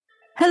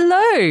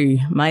Hello,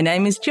 my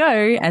name is Jo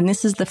and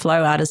this is the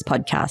Flow Artist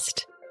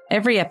Podcast.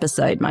 Every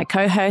episode, my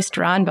co-host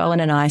Ryan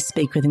Bowen and I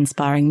speak with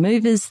inspiring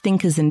movers,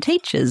 thinkers and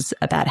teachers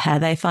about how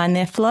they find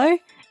their flow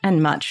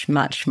and much,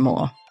 much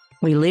more.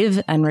 We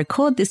live and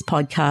record this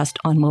podcast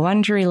on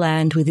Wurundjeri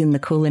land within the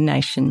Kulin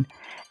Nation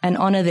and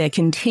honour their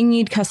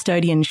continued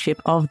custodianship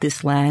of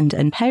this land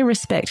and pay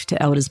respect to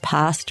elders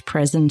past,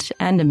 present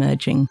and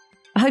emerging.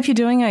 I hope you're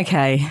doing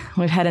okay.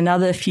 We've had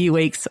another few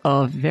weeks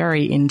of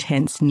very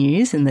intense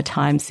news in the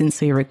time since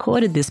we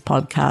recorded this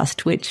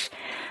podcast, which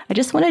I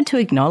just wanted to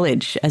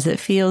acknowledge as it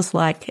feels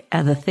like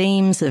the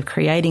themes of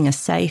creating a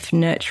safe,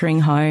 nurturing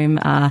home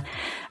are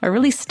a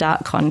really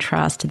stark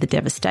contrast to the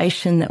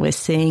devastation that we're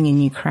seeing in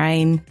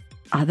Ukraine,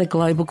 other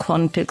global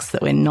conflicts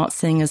that we're not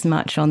seeing as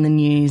much on the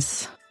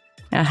news.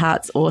 Our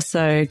hearts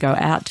also go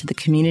out to the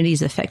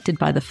communities affected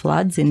by the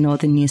floods in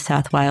northern New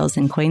South Wales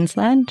and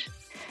Queensland.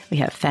 We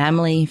have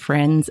family,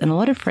 friends, and a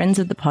lot of friends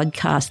of the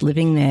podcast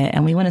living there,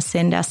 and we want to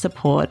send our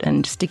support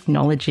and just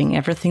acknowledging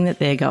everything that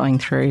they're going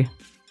through.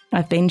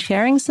 I've been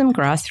sharing some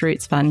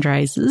grassroots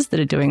fundraisers that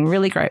are doing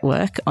really great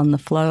work on the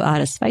Flow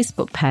Artists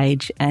Facebook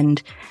page,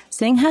 and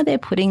seeing how they're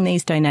putting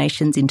these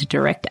donations into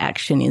direct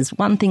action is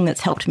one thing that's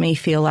helped me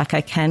feel like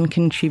I can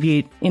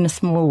contribute in a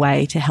small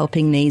way to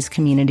helping these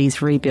communities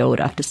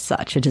rebuild after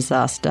such a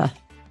disaster.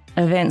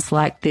 Events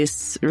like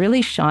this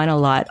really shine a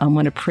light on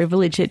what a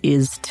privilege it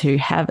is to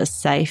have a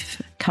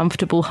safe,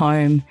 comfortable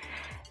home.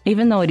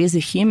 Even though it is a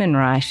human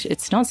right,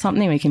 it's not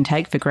something we can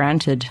take for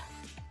granted.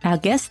 Our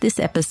guest this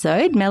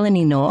episode,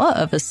 Melanie Gnau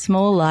of A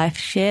Small Life,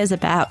 shares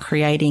about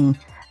creating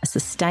a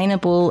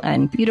sustainable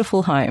and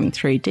beautiful home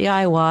through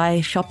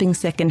DIY, shopping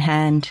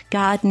secondhand,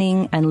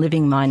 gardening and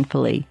living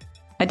mindfully.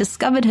 I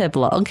discovered her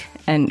blog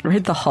and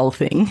read the whole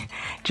thing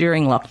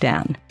during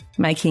lockdown.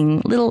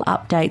 Making little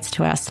updates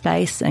to our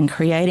space and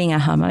creating a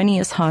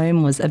harmonious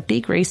home was a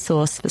big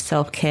resource for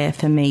self-care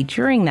for me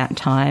during that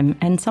time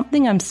and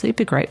something I'm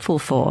super grateful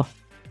for.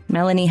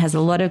 Melanie has a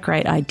lot of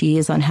great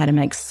ideas on how to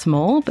make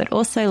small but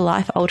also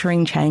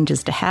life-altering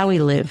changes to how we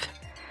live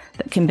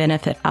that can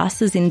benefit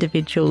us as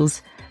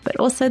individuals but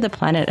also the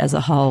planet as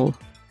a whole.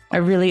 I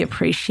really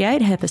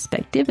appreciate her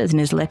perspective as an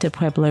Isleta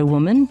Pueblo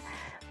woman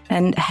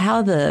and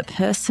how the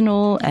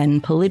personal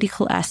and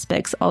political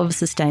aspects of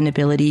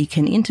sustainability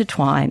can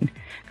intertwine,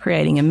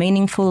 creating a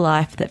meaningful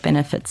life that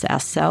benefits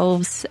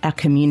ourselves, our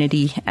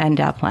community, and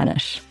our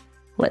planet.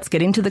 Let's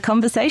get into the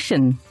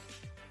conversation.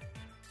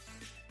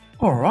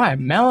 All right,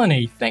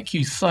 Melanie, thank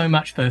you so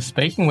much for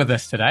speaking with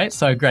us today. It's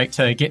so great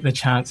to get the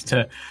chance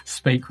to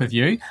speak with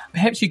you.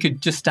 Perhaps you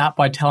could just start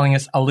by telling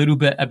us a little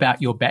bit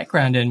about your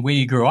background and where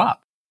you grew up.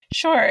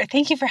 Sure.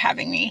 Thank you for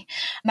having me.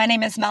 My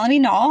name is Melanie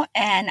Gnau,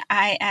 and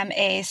I am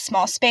a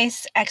small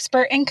space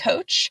expert and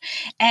coach.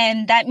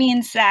 And that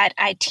means that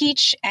I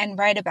teach and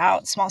write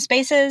about small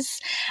spaces.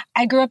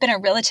 I grew up in a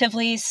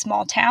relatively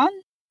small town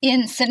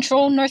in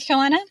central North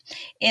Carolina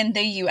in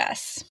the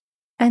U.S.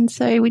 And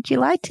so would you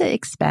like to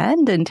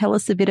expand and tell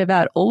us a bit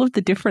about all of the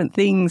different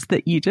things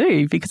that you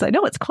do? Because I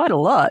know it's quite a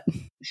lot.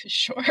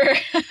 Sure.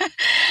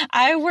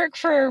 I work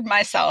for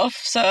myself,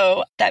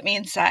 so that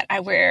means that I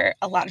wear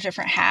a lot of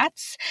different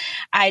hats.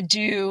 I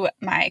do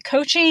my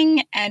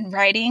coaching and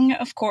writing,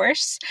 of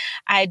course.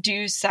 I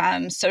do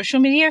some social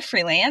media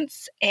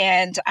freelance,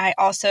 and I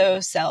also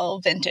sell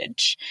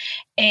vintage.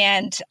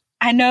 And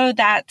I know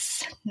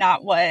that's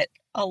not what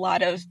a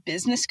lot of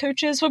business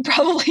coaches would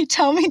probably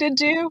tell me to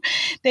do.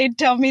 They'd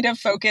tell me to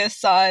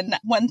focus on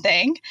one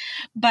thing,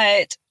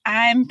 but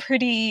I'm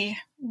pretty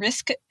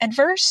risk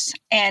adverse,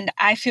 and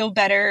I feel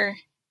better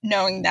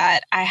knowing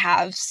that I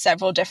have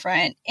several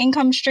different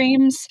income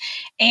streams,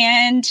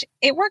 and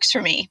it works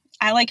for me.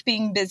 I like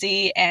being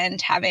busy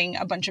and having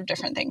a bunch of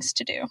different things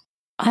to do.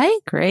 I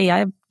agree.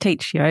 I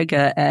teach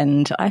yoga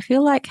and I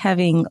feel like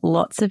having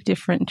lots of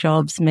different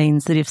jobs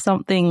means that if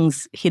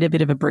something's hit a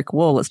bit of a brick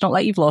wall, it's not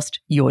like you've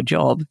lost your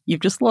job. You've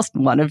just lost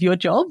one of your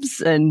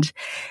jobs, and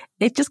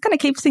it just kind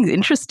of keeps things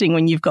interesting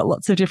when you've got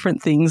lots of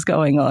different things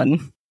going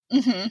on.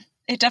 Mm-hmm.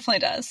 It definitely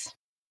does.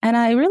 And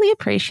I really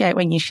appreciate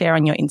when you share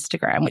on your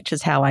Instagram, which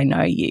is how I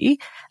know you,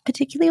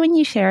 particularly when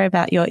you share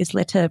about your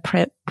Isleta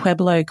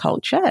Pueblo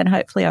culture, and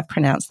hopefully I've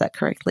pronounced that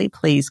correctly.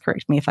 Please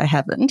correct me if I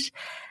haven't.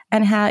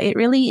 And how it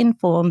really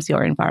informs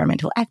your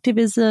environmental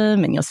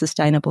activism and your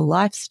sustainable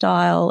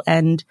lifestyle.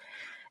 And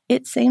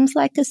it seems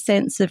like a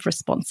sense of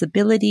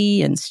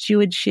responsibility and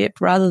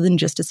stewardship rather than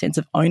just a sense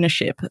of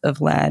ownership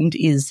of land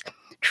is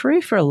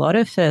true for a lot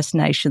of First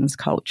Nations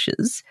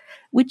cultures.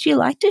 Would you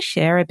like to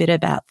share a bit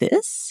about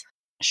this?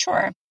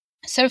 Sure.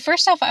 So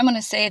first off, I'm going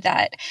to say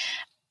that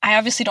I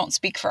obviously don't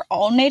speak for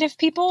all Native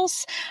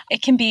peoples.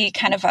 It can be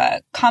kind of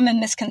a common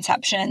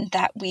misconception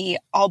that we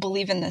all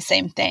believe in the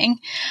same thing.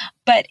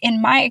 But in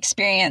my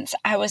experience,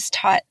 I was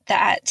taught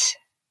that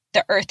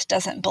the earth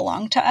doesn't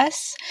belong to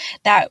us,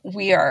 that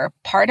we are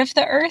part of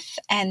the earth,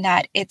 and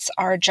that it's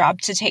our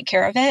job to take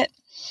care of it.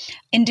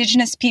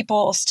 Indigenous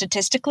people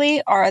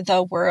statistically are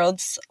the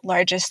world's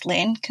largest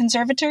land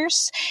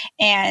conservators,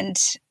 and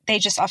they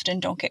just often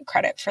don't get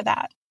credit for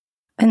that.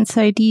 And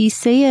so do you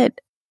see it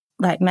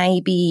like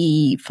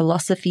maybe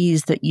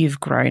philosophies that you've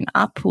grown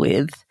up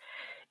with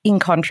in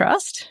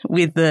contrast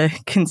with the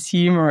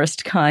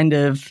consumerist kind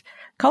of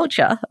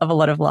culture of a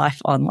lot of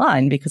life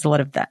online, because a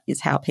lot of that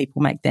is how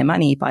people make their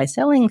money, by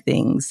selling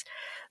things,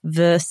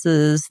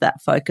 versus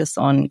that focus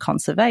on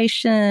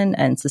conservation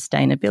and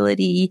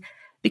sustainability,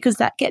 because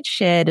that gets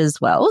shared as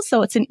well.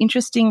 So it's an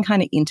interesting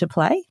kind of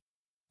interplay.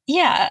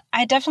 Yeah,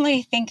 I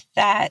definitely think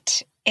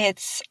that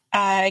it's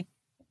a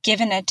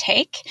give and a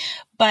take,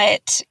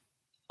 but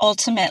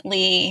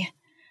ultimately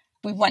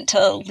we want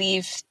to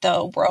leave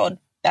the world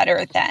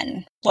better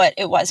than what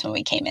it was when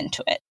we came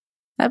into it.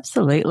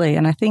 Absolutely.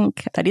 And I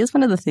think that is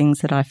one of the things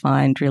that I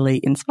find really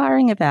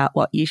inspiring about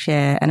what you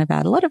share and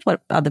about a lot of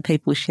what other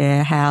people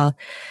share, how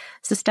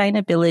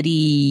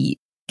sustainability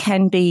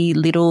can be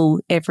little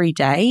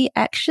everyday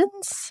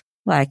actions.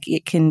 Like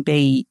it can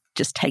be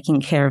just taking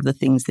care of the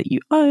things that you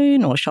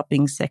own or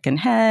shopping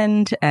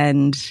secondhand.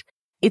 And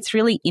it's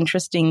really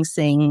interesting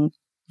seeing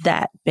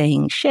that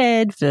being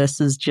shared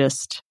versus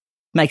just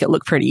make it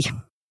look pretty.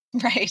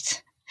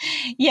 Right.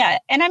 Yeah.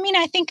 And I mean,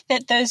 I think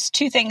that those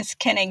two things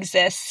can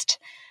exist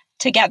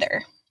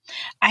together.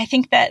 I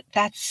think that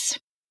that's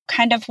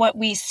kind of what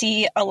we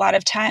see a lot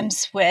of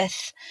times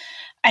with,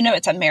 I know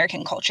it's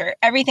American culture.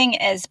 Everything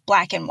is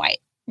black and white,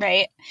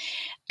 right?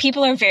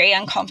 People are very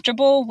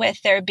uncomfortable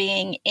with there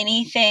being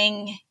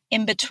anything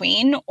in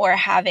between or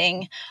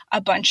having a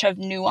bunch of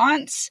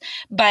nuance.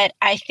 But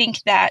I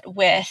think that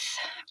with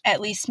at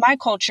least my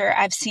culture,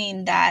 I've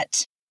seen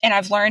that, and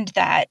I've learned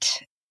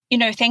that, you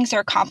know, things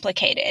are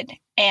complicated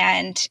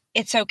and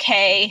it's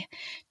okay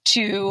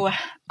to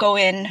go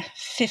in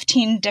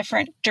 15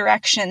 different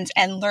directions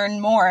and learn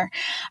more.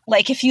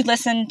 Like if you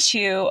listen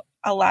to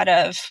a lot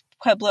of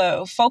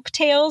Pueblo folk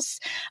tales,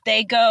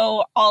 they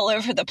go all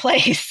over the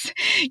place.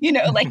 You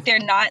know, like they're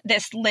not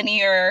this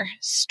linear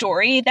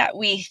story that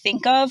we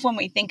think of when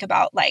we think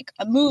about like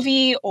a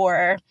movie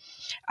or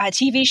a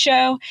TV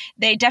show.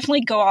 They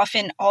definitely go off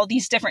in all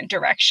these different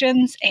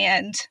directions.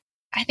 And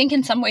I think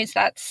in some ways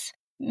that's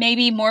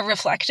maybe more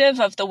reflective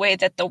of the way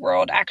that the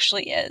world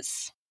actually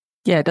is.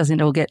 Yeah, it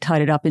doesn't all get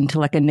tied up into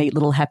like a neat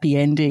little happy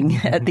ending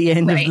at the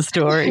end of the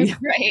story.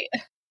 Right.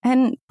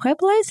 And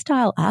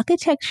Pueblo-style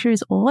architecture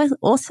is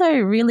also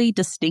really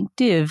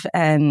distinctive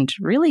and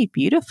really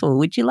beautiful.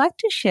 Would you like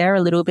to share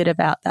a little bit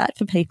about that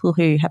for people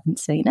who haven't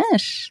seen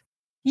it?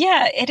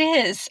 Yeah, it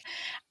is.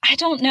 I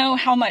don't know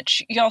how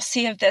much y'all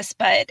see of this,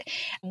 but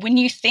when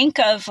you think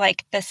of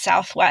like the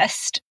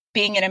Southwest,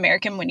 being an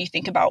American, when you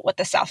think about what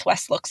the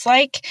Southwest looks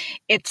like,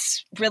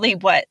 it's really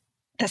what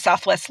the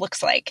Southwest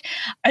looks like.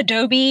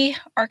 Adobe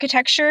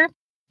architecture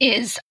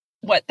is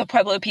what the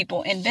Pueblo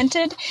people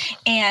invented,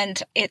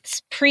 and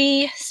it's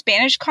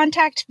pre-Spanish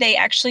contact. They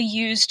actually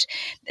used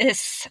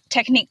this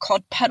technique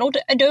called puddled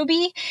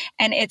adobe,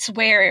 and it's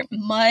where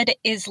mud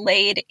is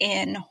laid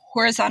in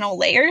horizontal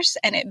layers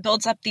and it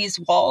builds up these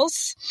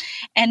walls.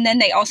 And then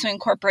they also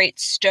incorporate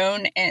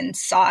stone and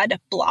sod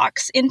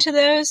blocks into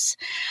those.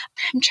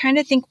 I'm trying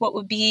to think what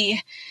would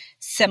be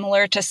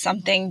similar to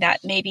something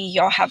that maybe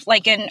y'all have,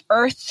 like an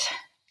earth.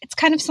 It's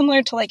kind of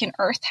similar to like an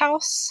earth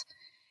house.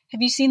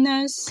 Have you seen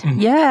those?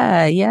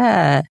 Yeah,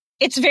 yeah.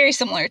 It's very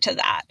similar to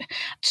that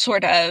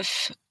sort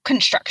of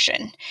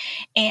construction.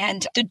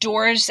 And the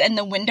doors and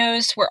the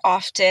windows were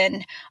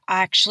often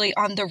actually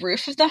on the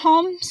roof of the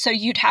home. So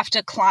you'd have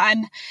to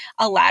climb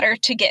a ladder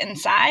to get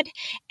inside.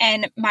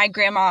 And my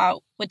grandma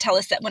would tell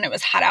us that when it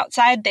was hot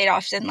outside, they'd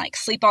often like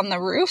sleep on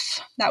the roof.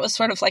 That was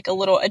sort of like a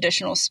little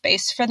additional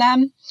space for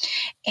them.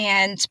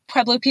 And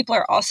Pueblo people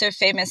are also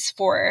famous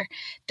for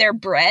their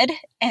bread,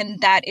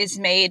 and that is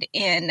made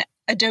in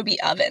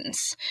adobe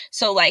ovens.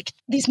 So like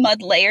these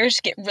mud layers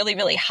get really,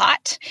 really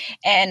hot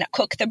and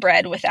cook the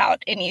bread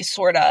without any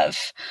sort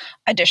of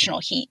additional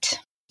heat.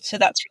 So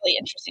that's really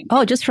interesting.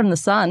 Oh, just from the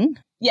sun?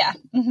 Yeah.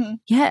 Mm-hmm.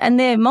 Yeah, and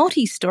they're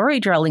multi-story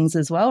dwellings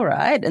as well,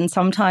 right? And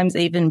sometimes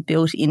even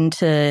built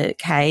into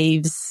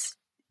caves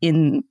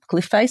in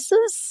cliff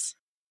faces?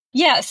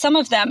 Yeah, some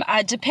of them,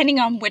 depending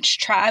on which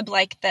tribe,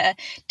 like the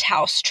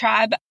Taos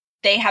tribe,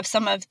 they have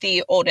some of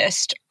the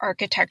oldest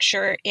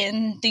architecture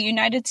in the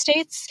United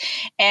States,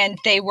 and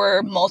they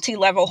were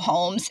multi-level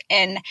homes.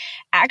 And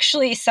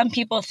actually, some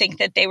people think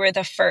that they were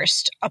the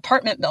first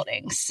apartment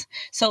buildings.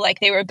 So like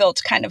they were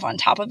built kind of on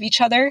top of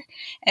each other.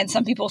 And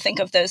some people think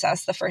of those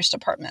as the first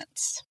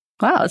apartments.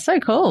 Wow, it's so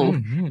cool.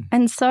 Mm-hmm.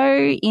 And so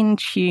in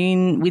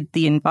tune with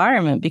the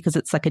environment, because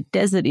it's like a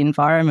desert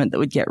environment that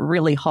would get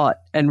really hot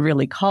and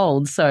really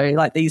cold. So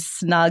like these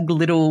snug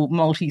little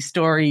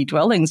multi-story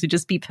dwellings would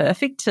just be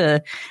perfect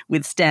to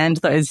withstand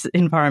those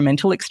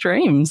environmental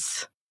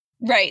extremes.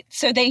 Right.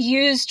 So they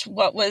used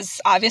what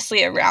was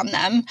obviously around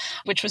them,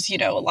 which was, you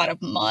know, a lot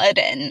of mud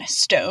and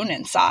stone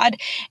and sod.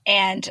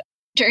 And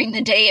during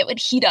the day, it would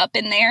heat up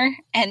in there.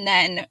 And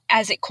then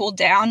as it cooled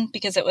down,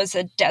 because it was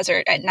a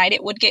desert at night,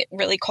 it would get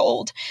really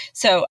cold.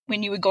 So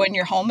when you would go in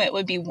your home, it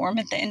would be warm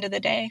at the end of the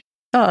day.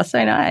 Oh,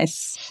 so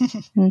nice.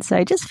 And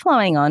so just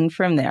flowing on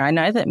from there, I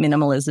know that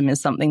minimalism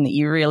is something that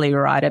you really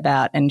write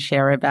about and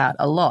share about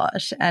a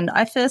lot. And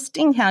I first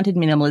encountered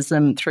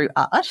minimalism through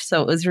art,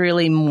 so it was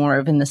really more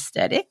of an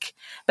aesthetic.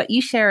 But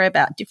you share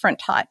about different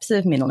types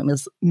of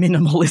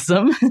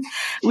minimalism.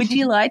 Would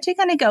you like to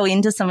kind of go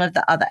into some of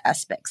the other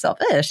aspects of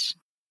it?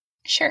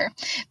 Sure.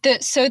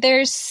 So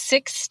there's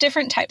 6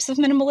 different types of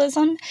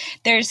minimalism.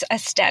 There's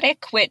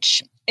aesthetic,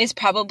 which is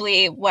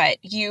probably what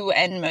you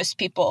and most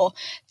people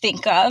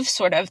think of,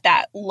 sort of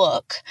that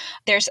look.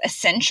 There's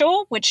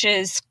essential, which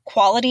is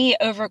quality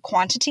over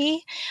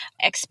quantity.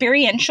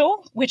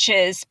 Experiential, which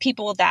is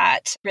people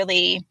that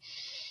really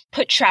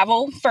put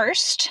travel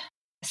first.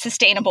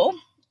 Sustainable,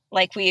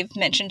 like we've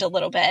mentioned a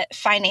little bit,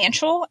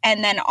 financial,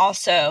 and then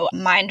also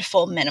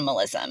mindful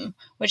minimalism,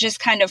 which is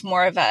kind of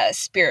more of a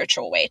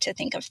spiritual way to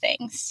think of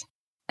things.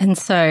 And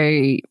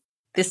so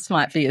this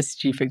might be a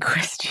stupid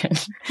question,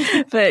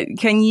 but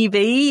can you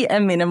be a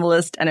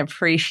minimalist and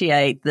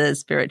appreciate the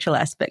spiritual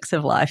aspects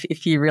of life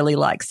if you really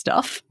like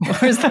stuff?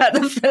 Or is that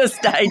the first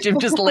stage of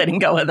just letting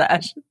go of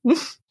that?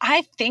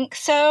 I think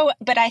so,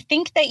 but I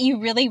think that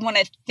you really want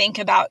to think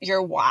about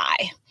your why.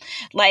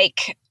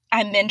 Like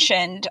I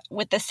mentioned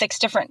with the 6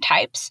 different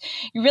types,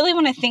 you really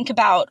want to think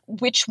about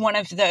which one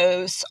of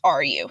those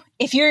are you.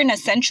 If you're an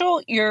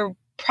essential, you're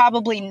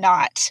probably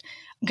not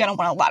going to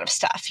want a lot of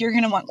stuff. You're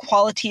going to want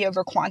quality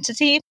over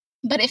quantity.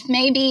 But if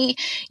maybe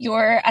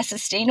you're a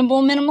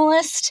sustainable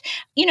minimalist,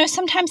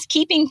 sometimes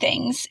keeping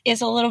things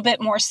is a little bit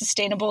more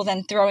sustainable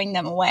than throwing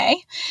them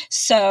away.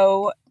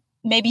 So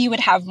maybe you would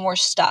have more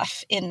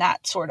stuff in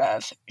that sort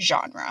of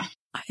genre.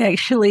 I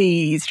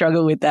actually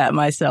struggle with that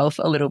myself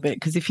a little bit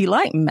because if you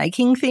like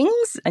making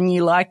things and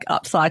you like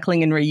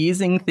upcycling and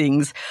reusing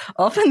things,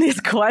 often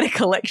there's quite a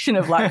collection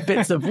of like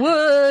bits of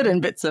wood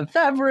and bits of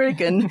fabric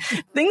and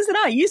things that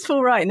aren't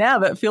useful right now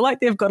but feel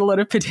like they've got a lot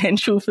of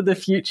potential for the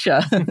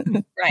future.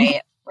 Right.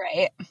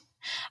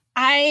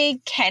 I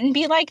can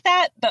be like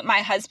that, but my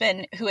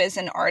husband, who is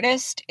an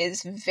artist,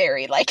 is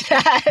very like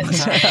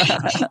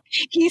that.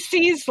 He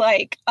sees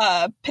like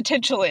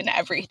potential in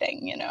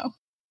everything,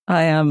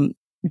 I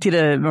did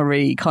a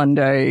Marie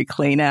Kondo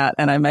clean out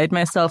and I made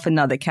myself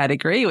another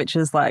category, which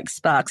is like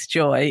sparks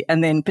joy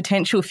and then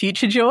potential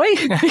future joy.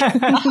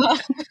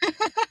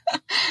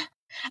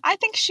 I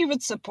think she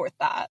would support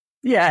that.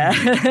 Yeah.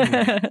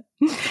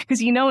 Because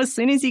as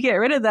soon as you get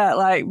rid of that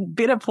like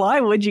bit of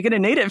plywood, you're going to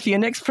need it for your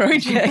next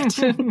project.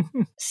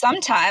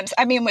 Sometimes,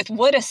 with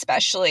wood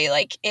especially,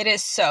 like it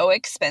is so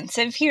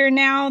expensive here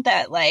now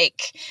that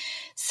like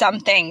some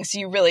things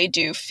you really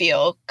do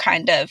feel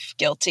kind of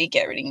guilty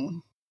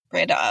getting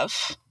rid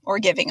of or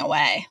giving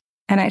away.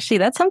 And actually,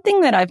 that's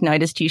something that I've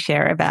noticed you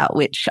share about,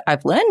 which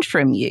I've learned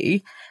from you.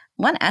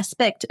 One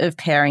aspect of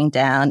paring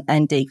down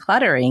and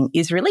decluttering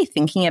is really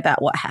thinking about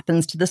what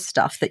happens to the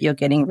stuff that you're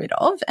getting rid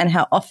of and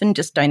how often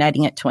just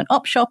donating it to an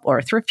op shop or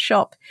a thrift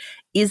shop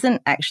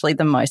isn't actually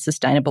the most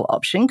sustainable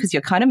option because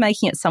you're kind of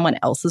making it someone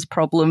else's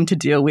problem to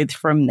deal with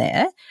from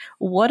there.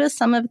 What are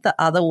some of the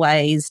other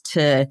ways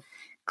to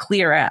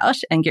clear out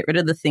and get rid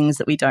of the things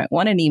that we don't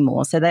want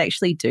anymore so they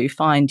actually do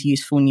find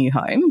useful new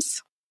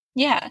homes?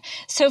 Yeah.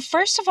 So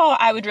first of all,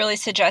 I would really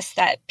suggest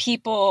that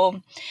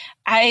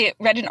I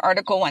read an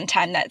article one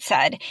time that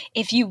said,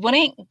 if you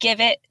wouldn't give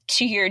it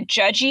to your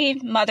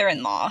judgy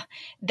mother-in-law,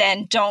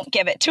 then don't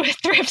give it to a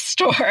thrift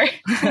store.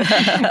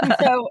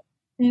 So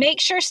make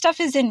sure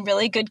stuff is in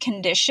really good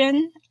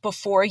condition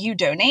before you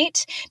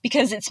donate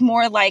because it's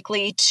more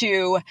likely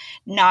to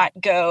not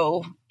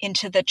go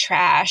into the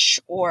trash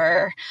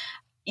or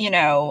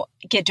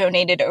get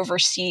donated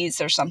overseas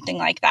or something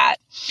like that.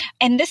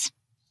 And this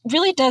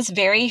really does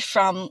vary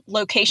from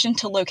location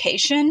to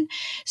location.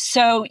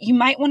 So you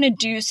might want to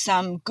do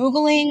some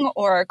Googling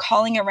or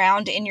calling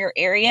around in your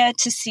area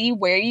to see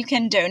where you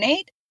can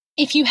donate.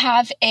 If you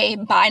have a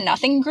Buy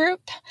Nothing group,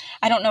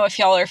 I don't know if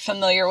y'all are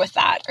familiar with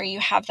that or you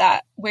have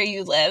that where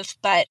you live,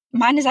 but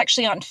mine is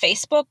actually on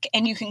Facebook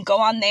and you can go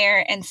on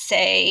there and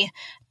say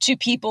to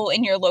people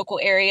in your local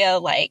area,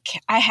 like,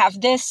 I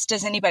have this,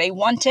 does anybody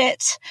want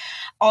it?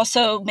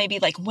 Also, maybe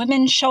like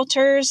women's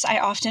shelters. I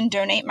often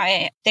donate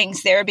my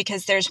things there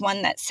because there's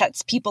one that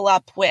sets people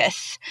up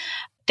with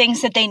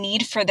things that they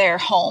need for their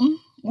home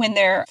when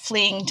they're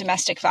fleeing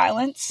domestic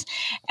violence.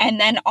 And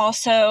then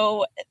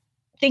also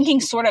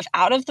thinking sort of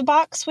out of the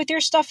box with your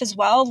stuff as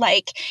well.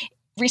 Like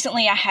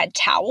recently I had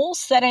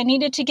towels that I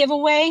needed to give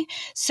away.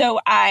 So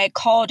I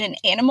called an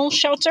animal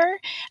shelter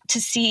to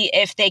see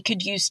if they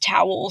could use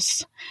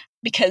towels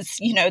because,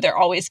 they're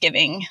always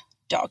giving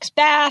dogs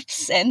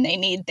baths and they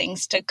need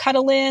things to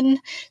cuddle in.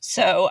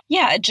 So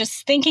yeah,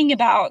 just thinking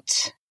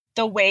about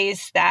the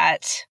ways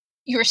that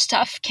your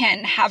stuff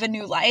can have a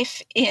new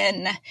life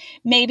in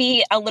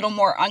maybe a little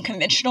more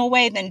unconventional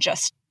way than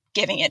just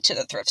giving it to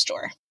the thrift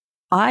store.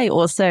 I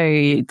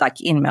also, like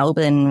in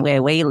Melbourne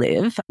where we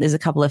live, there's a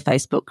couple of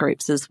Facebook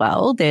groups as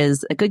well.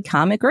 There's a Good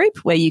Karma group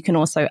where you can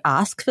also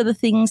ask for the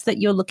things that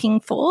you're looking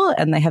for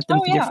and they have them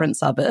for different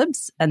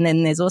suburbs. And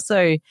then there's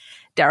also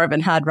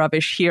Darebin Hard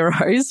Rubbish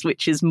Heroes,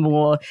 which is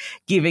more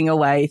giving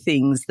away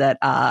things that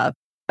are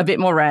a bit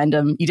more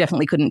random. You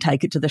definitely couldn't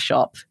take it to the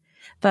shop.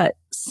 But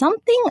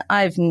something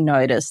I've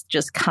noticed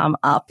just come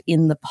up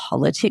in the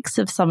politics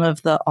of some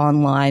of the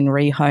online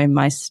rehome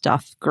my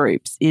stuff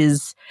groups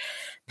is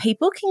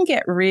people can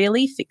get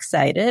really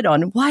fixated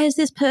on why is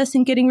this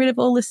person getting rid of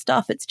all this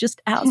stuff? It's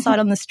just outside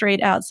on the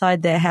street,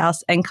 outside their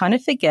house, and kind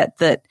of forget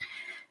that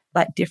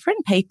like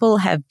different people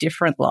have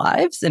different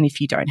lives. And if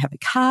you don't have a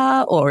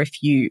car or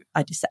if you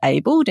are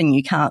disabled and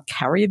you can't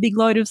carry a big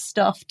load of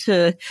stuff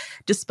to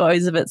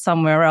dispose of it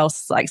somewhere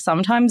else, like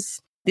sometimes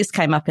this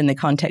came up in the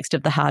context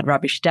of the Hard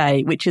Rubbish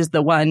Day, which is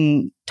the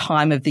one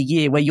time of the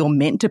year where you're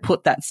meant to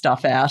put that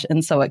stuff out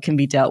and so it can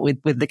be dealt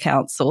with the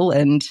council.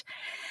 And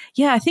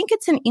yeah, I think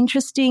it's an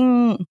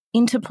interesting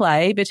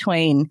interplay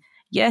between,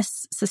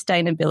 yes,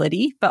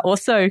 sustainability, but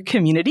also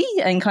community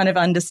and kind of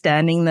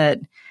understanding that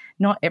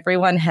not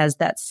everyone has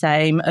that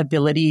same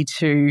ability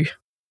to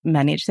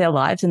manage their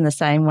lives in the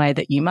same way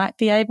that you might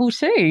be able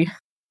to.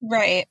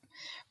 Right.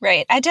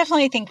 Right. I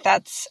definitely think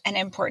that's an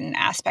important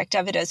aspect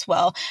of it as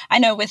well. I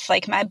know with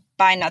like my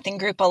Buy Nothing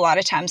group, a lot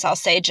of times I'll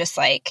say just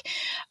like,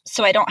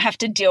 so I don't have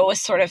to deal with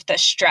sort of the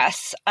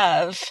stress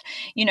of,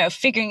 you know,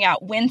 figuring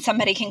out when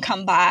somebody can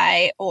come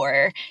by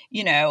or,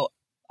 you know,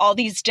 all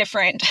these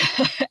different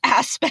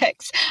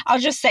aspects. I'll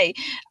just say,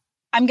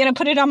 I'm going to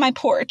put it on my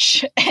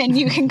porch and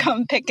you can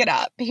come pick it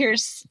up.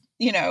 Here's,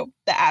 you know,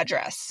 the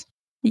address.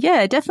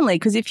 Yeah, definitely.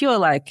 Because if you're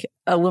like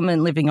a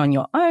woman living on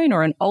your own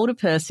or an older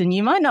person,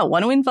 you might not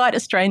want to invite a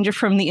stranger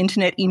from the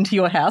internet into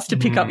your house to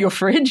pick up your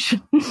fridge.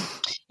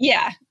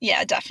 Yeah,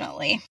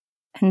 definitely.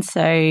 And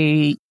so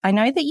I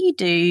know that you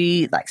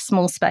do like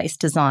small space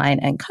design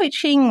and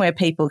coaching where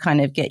people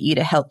kind of get you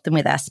to help them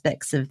with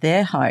aspects of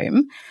their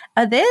home.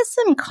 Are there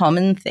some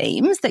common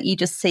themes that you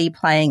just see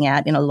playing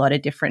out in a lot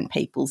of different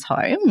people's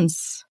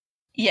homes?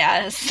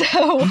 Yeah,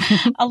 so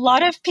a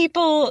lot of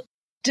people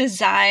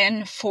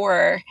design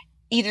for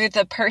either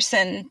the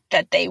person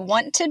that they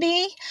want to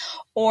be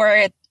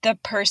or the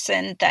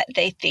person that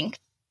they think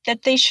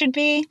that they should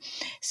be.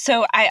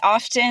 So I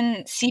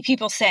often see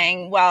people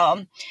saying,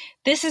 well,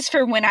 this is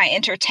for when I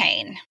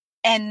entertain.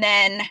 And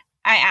then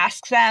I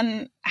ask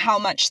them how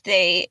much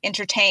they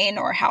entertain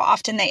or how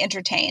often they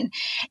entertain.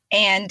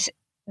 And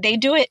they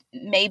do it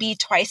maybe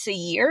twice a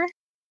year.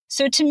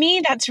 So to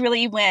me, that's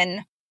really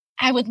when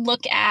I would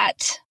look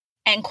at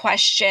and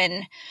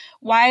question,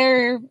 why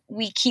are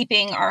we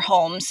keeping our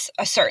homes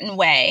a certain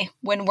way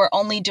when we're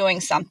only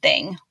doing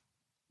something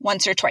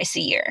once or twice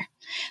a year?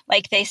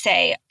 Like they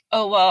say,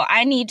 oh, well,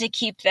 I need to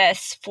keep, say,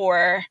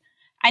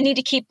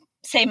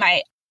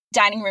 my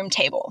dining room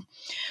table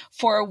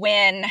for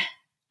when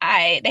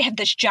they have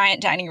this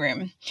giant dining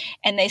room.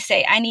 And they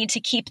say, I need to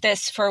keep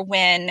this for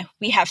when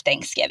we have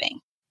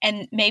Thanksgiving.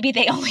 And maybe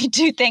they only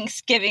do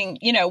Thanksgiving,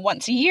 you know,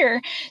 once a year.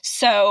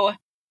 So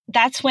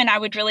that's when I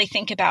would really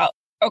think about,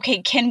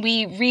 okay, can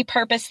we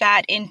repurpose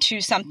that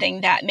into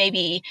something that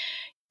maybe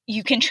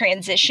you can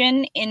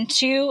transition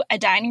into a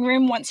dining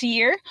room once a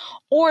year?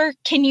 Or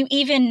can you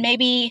even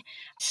maybe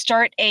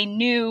start a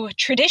new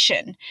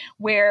tradition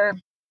where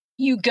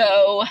you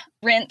go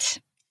rent,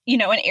 you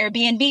know, an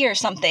Airbnb or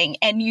something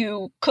and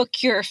you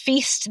cook your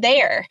feast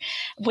there?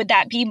 Would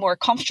that be more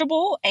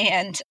comfortable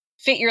and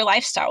fit your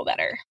lifestyle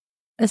better?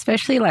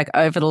 Especially like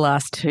over the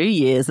last 2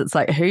 years, it's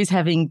like who's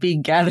having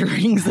big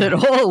gatherings at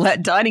all?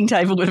 That dining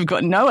table would have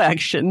got no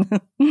action.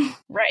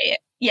 Right.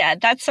 Yeah,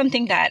 that's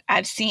something that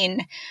I've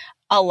seen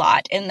a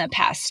lot in the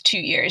past 2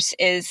 years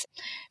is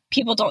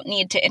people don't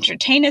need to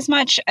entertain as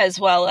much, as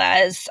well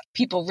as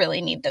people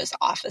really need those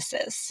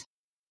offices.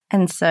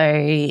 And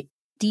so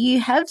do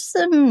you have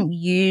some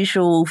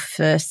usual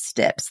first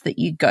steps that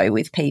you go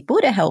with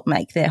people to help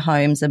make their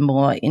homes a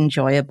more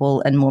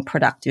enjoyable and more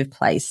productive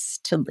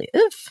place to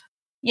live?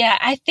 Yeah,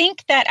 I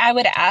think that I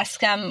would ask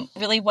them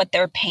really what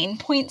their pain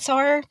points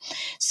are.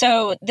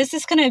 So this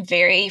is going to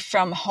vary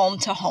from home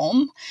to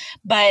home,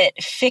 but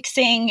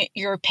fixing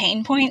your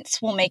pain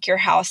points will make your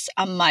house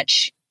a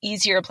much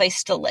easier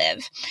place to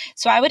live.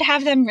 So I would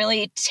have them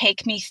really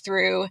take me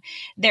through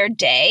their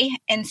day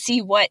and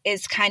see what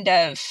is kind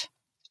of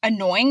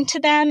annoying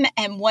to them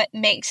and what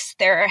makes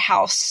their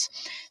house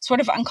sort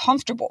of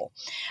uncomfortable.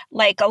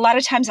 Like a lot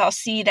of times I'll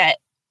see that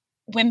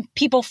when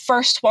people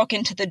first walk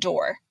into the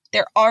door,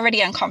 they're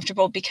already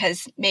uncomfortable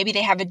because maybe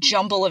they have a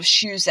jumble of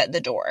shoes at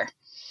the door.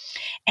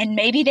 And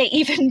maybe they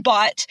even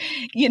bought,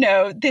 you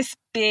know, this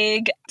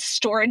big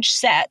storage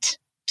set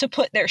to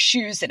put their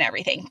shoes and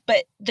everything,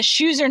 but the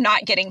shoes are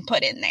not getting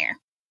put in there.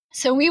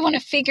 So we want to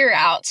figure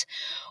out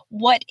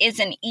what is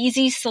an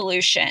easy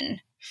solution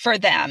for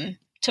them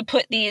to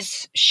put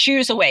these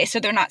shoes away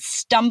so they're not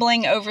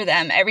stumbling over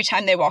them every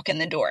time they walk in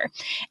the door.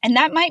 And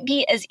that might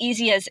be as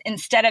easy as,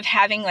 instead of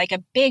having like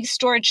a big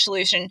storage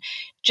solution,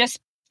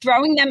 just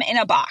throwing them in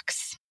a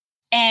box.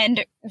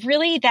 And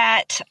really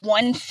that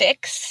one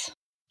fix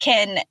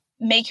can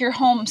make your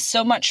home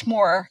so much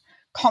more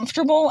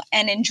comfortable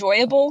and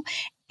enjoyable.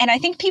 And I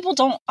think people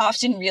don't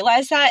often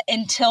realize that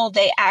until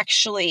they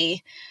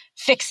actually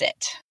fix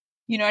it.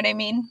 You know what I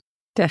mean?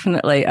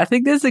 Definitely. I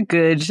think there's a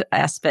good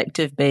aspect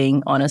of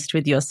being honest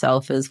with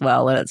yourself as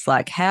well. And it's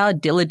like, how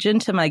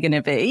diligent am I going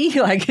to be?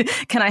 Like,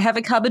 can I have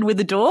a cupboard with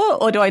a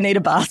door, or do I need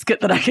a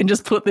basket that I can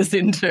just put this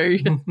into?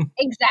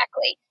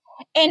 Exactly.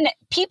 And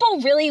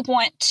people really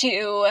want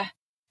to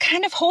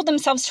kind of hold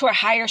themselves to a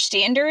higher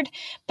standard,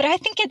 but I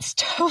think it's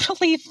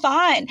totally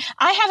fine.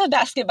 I have a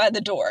basket by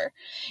the door.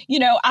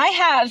 I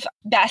have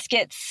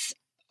baskets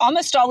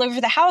almost all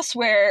over the house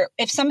where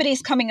if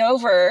somebody's coming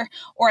over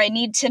or I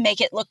need to make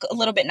it look a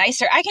little bit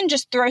nicer, I can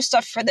just throw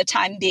stuff for the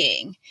time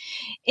being.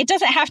 It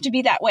doesn't have to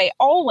be that way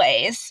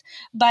always,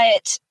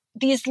 but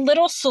these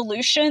little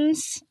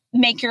solutions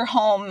make your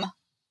home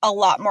a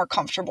lot more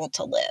comfortable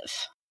to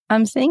live.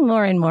 I'm seeing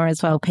more and more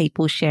as well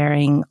people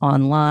sharing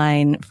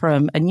online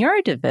from a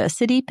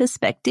neurodiversity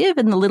perspective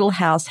and the little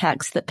house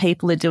hacks that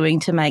people are doing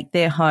to make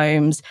their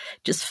homes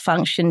just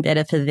function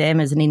better for them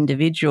as an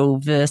individual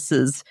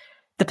versus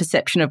the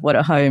perception of what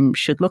a home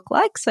should look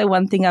like. So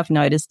one thing I've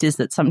noticed is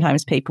that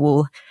sometimes people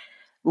will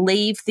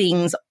leave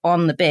things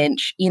on the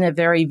bench in a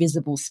very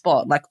visible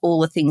spot, like all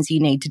the things you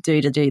need to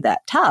do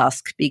that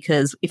task,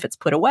 because if it's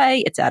put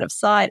away, it's out of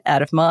sight,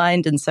 out of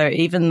mind. And so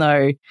even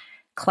though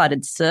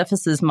cluttered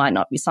surfaces might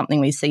not be something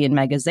we see in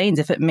magazines,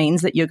 if it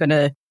means that you're going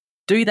to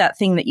do that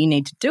thing that you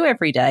need to do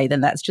every day,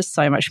 then that's just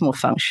so much more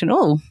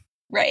functional.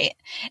 Right.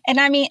 And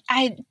I mean,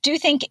 I do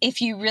think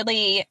if you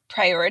really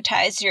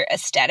prioritize your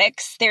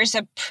aesthetics, there's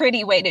a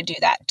pretty way to do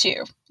that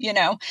too.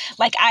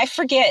 Like I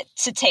forget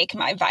to take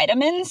my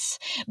vitamins,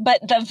 but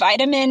the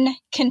vitamin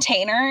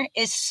container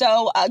is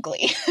so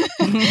ugly.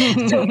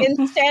 So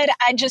instead,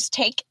 I just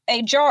take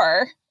a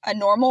jar, a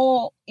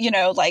normal,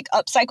 like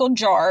upcycled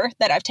jar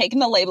that I've taken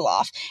the label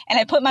off, and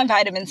I put my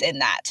vitamins in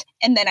that.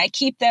 And then I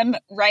keep them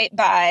right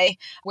by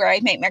where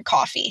I make my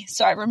coffee.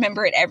 So I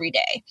remember it every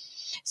day.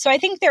 So I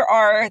think there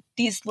are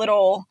these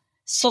little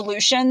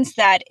solutions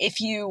that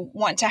if you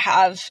want to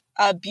have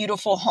a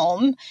beautiful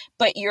home,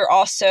 but you're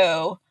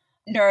also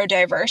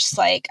neurodiverse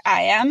like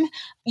I am,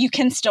 you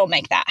can still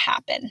make that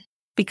happen.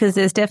 Because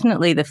there's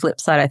definitely the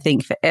flip side, I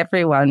think, for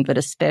everyone, but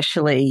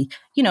especially,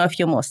 if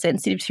you're more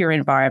sensitive to your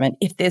environment,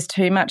 if there's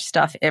too much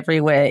stuff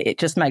everywhere, it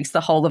just makes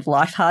the whole of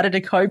life harder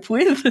to cope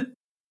with.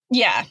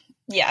 Yeah,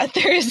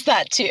 there is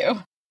that too.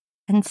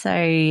 And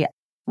so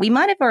we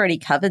might have already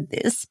covered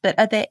this, but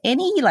are there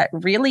any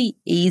really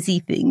easy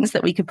things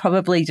that we could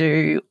probably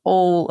do,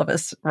 all of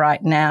us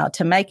right now,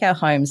 to make our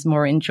homes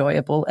more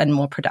enjoyable and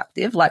more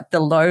productive, like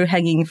the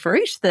low-hanging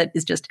fruit that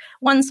is just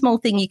one small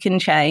thing you can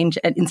change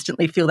and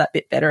instantly feel that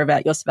bit better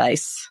about your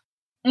space?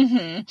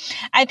 Mm-hmm.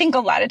 I think a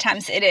lot of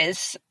times it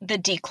is the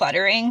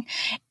decluttering.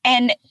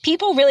 And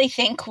people really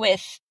think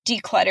with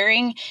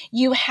decluttering,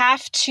 you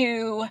have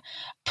to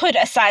put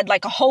aside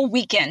like a whole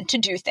weekend to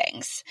do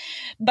things.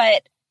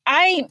 But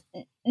I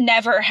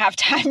never have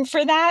time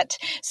for that.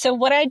 So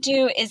what I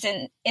do is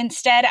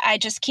instead, I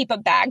just keep a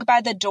bag by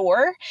the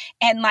door,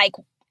 and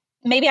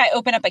maybe I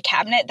open up a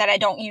cabinet that I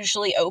don't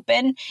usually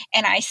open,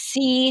 and I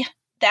see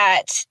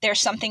that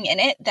there's something in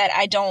it that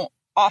I don't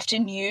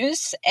often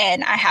use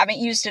and I haven't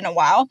used in a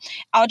while.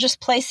 I'll just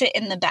place it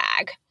in the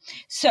bag.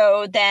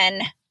 So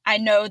then I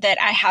know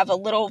that I have a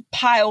little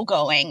pile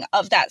going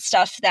of that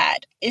stuff that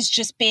is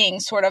just being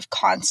sort of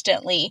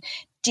constantly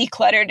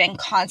decluttered and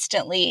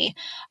constantly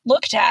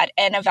looked at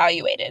and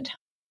evaluated.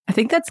 I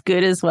think that's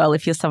good as well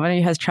if you're someone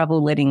who has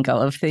trouble letting go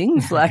of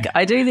things. Like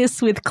I do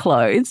this with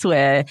clothes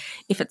where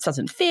if it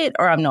doesn't fit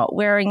or I'm not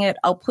wearing it,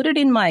 I'll put it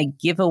in my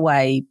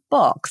giveaway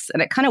box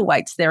and it kind of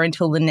waits there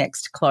until the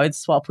next clothes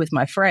swap with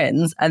my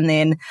friends. And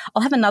then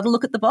I'll have another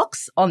look at the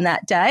box on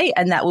that day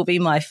and that will be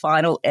my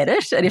final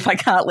edit. And if I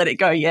can't let it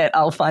go yet,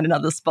 I'll find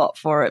another spot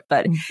for it.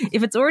 But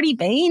if it's already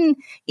been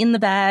in the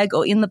bag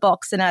or in the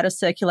box and out of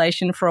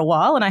circulation for a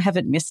while and I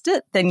haven't missed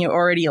it, then you're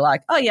already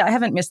like, oh yeah, I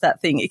haven't missed that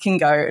thing. It can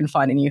go and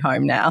find a new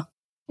home now.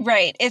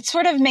 Right. It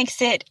sort of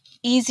makes it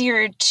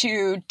easier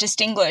to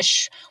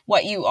distinguish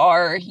what you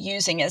are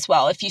using as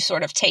well if you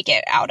sort of take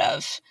it out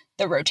of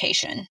the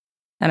rotation.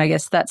 And I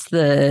guess that's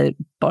the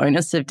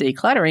bonus of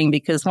decluttering,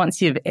 because once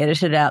you've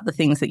edited out the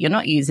things that you're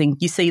not using,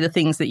 you see the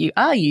things that you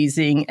are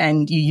using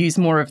and you use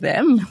more of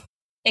them.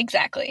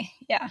 Exactly.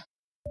 Yeah.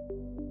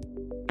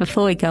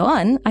 Before we go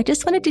on, I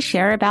just wanted to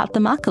share about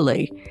the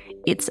Makalu.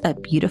 It's a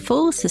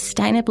beautiful,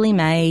 sustainably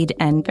made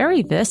and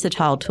very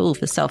versatile tool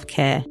for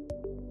self-care.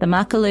 The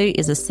Makalu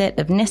is a set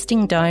of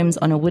nesting domes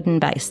on a wooden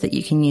base that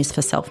you can use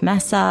for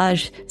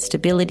self-massage,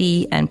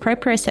 stability and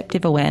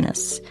proprioceptive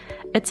awareness.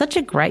 It's such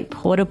a great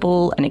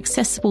portable and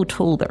accessible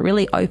tool that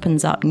really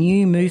opens up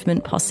new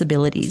movement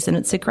possibilities, and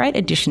it's a great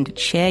addition to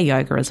chair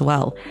yoga as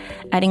well,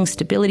 adding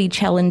stability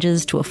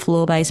challenges to a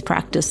floor-based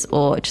practice,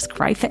 or just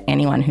great for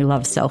anyone who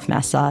loves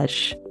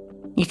self-massage.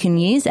 You can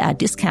use our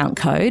discount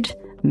code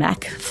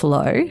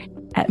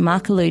MACFLOW at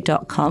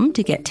makalu.com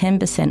to get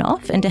 10%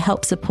 off and to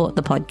help support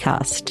the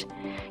podcast.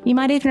 You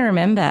might even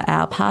remember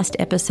our past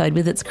episode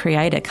with its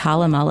creator,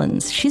 Carla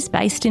Mullins. She's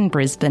based in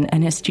Brisbane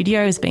and her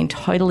studio has been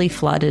totally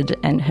flooded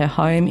and her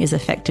home is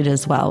affected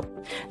as well.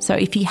 So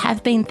if you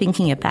have been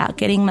thinking about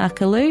getting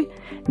Makalu,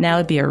 now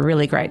would be a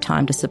really great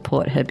time to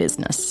support her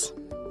business.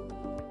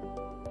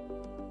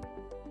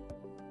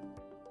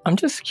 I'm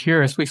just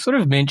curious, we sort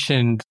of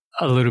mentioned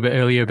a little bit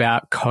earlier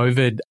about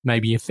COVID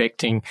maybe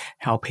affecting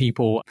how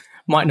people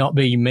might not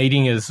be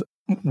meeting as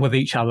with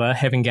each other,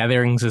 having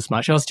gatherings as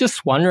much. I was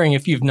just wondering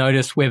if you've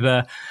noticed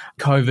whether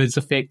COVID's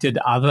affected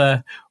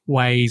other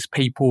ways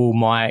people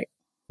might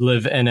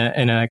live in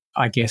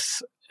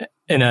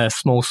a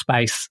small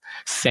space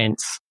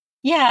sense.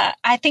 Yeah,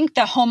 I think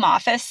the home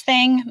office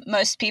thing,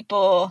 most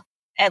people,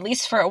 at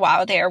least for a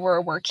while there,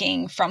 were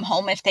working from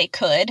home if they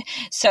could.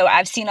 So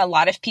I've seen a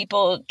lot of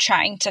people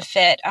trying to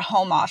fit a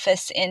home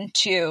office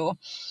into,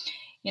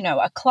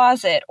 a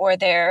closet or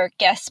their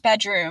guest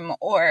bedroom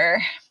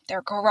or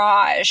their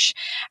garage.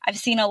 I've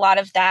seen a lot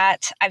of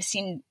that. I've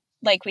seen,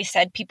 like we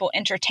said, people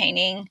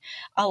entertaining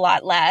a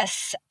lot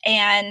less.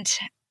 And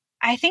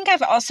I think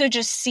I've also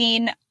just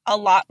seen a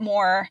lot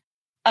more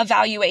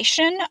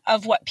evaluation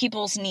of what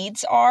people's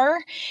needs are.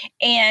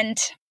 And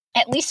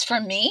at least for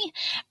me,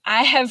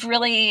 I have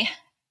really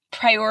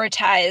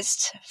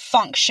prioritized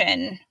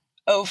function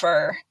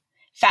over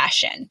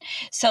fashion.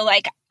 So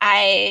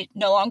I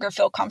no longer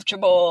feel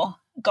comfortable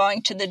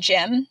going to the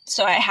gym.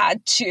 So I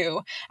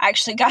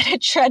actually got a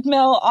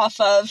treadmill off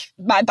of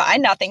my Buy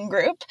Nothing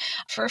group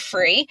for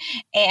free.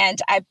 And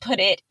I put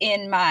it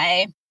in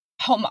my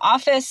home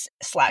office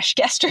 /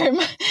 guest room.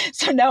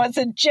 So now it's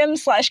a gym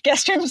 /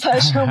 guest room /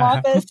 home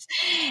office.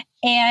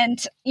 And,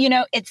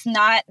 it's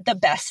not the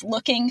best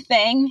looking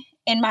thing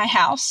in my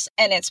house.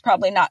 And it's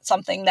probably not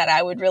something that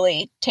I would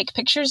really take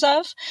pictures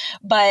of,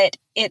 but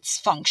it's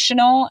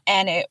functional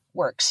and it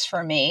works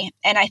for me.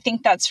 And I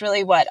think that's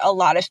really what a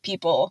lot of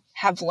people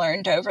have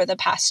learned over the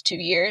past 2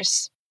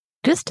 years.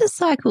 Just to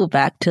cycle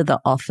back to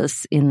the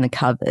office in the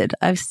cupboard,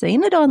 I've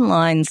seen it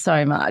online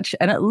so much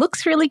and it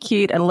looks really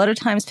cute. And a lot of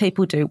times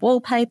people do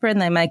wallpaper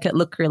and they make it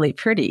look really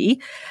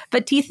pretty.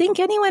 But do you think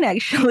anyone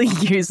actually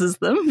uses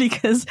them?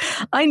 Because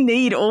I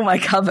need all my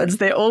cupboards.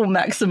 They're all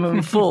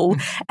maximum full.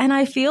 And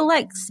I feel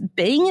like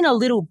being in a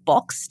little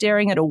box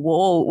staring at a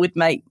wall would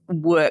make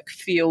work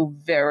feel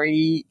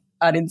very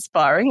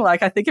uninspiring.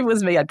 Like I think if it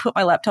was me, I'd put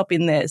my laptop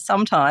in there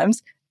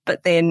sometimes,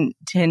 but then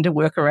tend to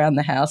work around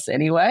the house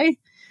anyway.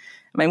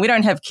 I mean, we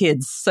don't have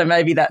kids, so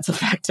maybe that's a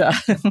factor.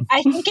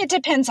 I think it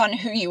depends on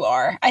who you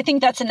are. I think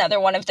that's another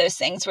one of those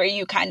things where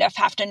you kind of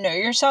have to know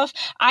yourself.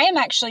 I am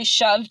actually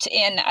shoved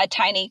in a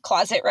tiny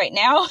closet right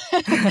now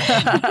because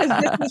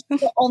this is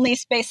the only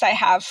space I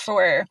have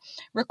for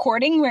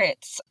recording where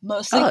it's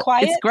mostly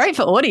quiet. It's great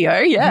for audio,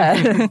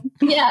 yeah.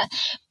 Yeah,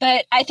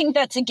 but I think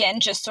that's, again,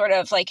 just sort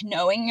of like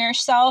knowing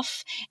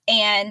yourself.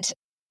 And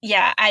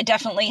yeah, I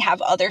definitely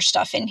have other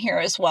stuff in here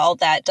as well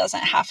that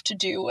doesn't have to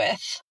do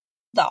with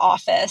the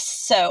office.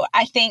 So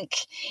I think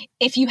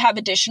if you have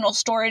additional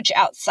storage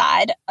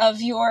outside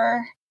of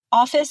your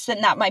office,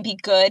 then that might be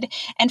good.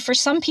 And for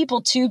some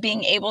people too,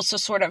 being able to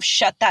sort of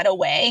shut that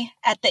away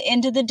at the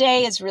end of the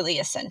day is really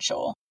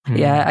essential.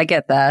 Yeah, I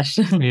get that.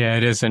 Yeah,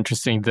 it is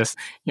interesting. This,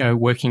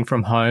 working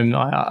from home,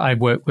 I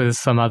work with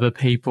some other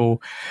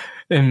people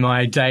in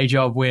my day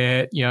job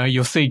where,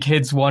 you'll see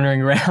kids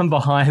wandering around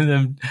behind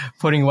them,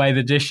 putting away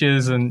the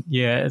dishes. And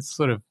yeah, it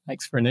sort of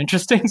makes for an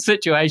interesting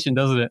situation,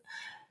 doesn't it?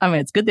 I mean,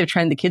 it's good they've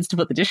trained the kids to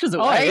put the dishes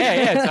away. Oh,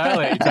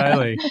 yeah,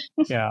 totally.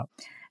 Yeah.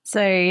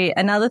 So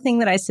another thing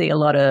that I see a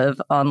lot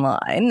of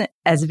online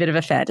as a bit of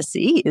a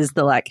fantasy is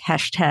the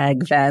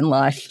hashtag van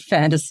life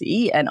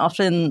fantasy. And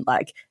often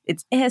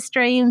it's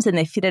Airstreams and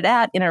they're fitted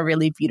out in a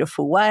really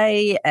beautiful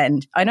way.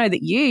 And I know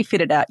that you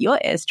fitted out your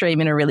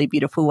Airstream in a really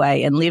beautiful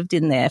way and lived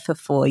in there for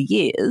 4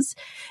 years.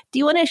 Do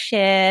you want to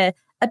share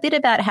a bit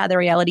about how the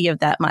reality of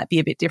that might be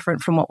a bit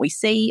different from what we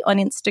see on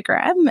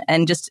Instagram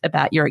and just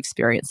about your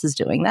experiences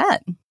doing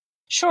that?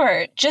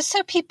 Sure. Just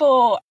so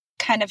people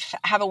kind of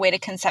have a way to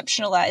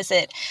conceptualize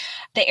it,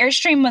 the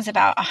Airstream was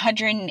about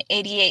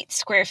 188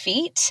 square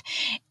feet.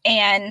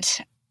 And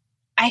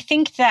I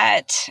think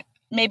that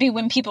maybe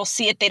when people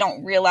see it, they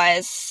don't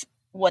realize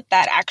what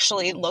that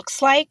actually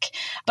looks like,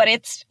 but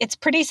it's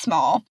pretty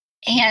small.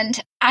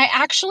 And I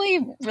actually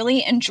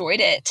really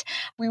enjoyed it.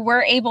 We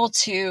were able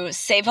to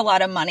save a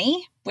lot of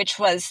money, which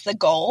was the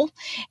goal.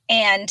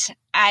 And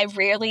I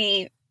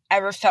rarely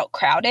ever felt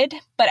crowded,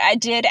 but I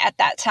did at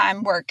that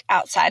time work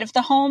outside of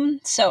the home.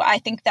 So I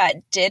think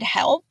that did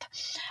help,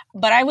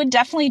 but I would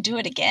definitely do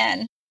it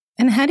again.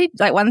 And how did,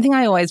 one thing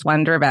I always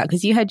wonder about,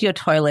 because you had your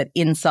toilet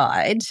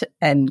inside,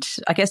 and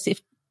I guess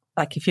if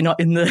you're not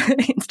in the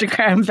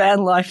Instagram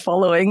van life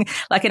following,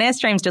 an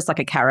Airstream's just like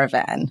a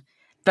caravan,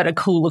 but a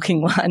cool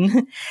looking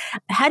one.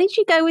 How did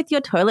you go with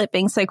your toilet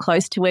being so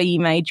close to where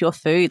you made your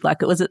food?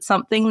 Was it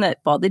something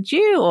that bothered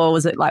you, or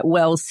was it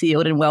well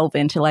sealed and well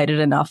ventilated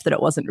enough that it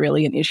wasn't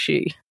really an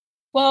issue?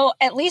 Well,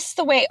 at least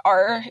the way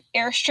our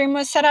Airstream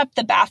was set up,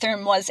 the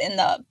bathroom was in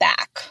the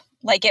back.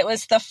 It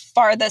was the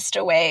farthest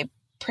away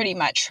pretty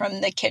much from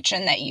the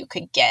kitchen that you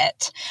could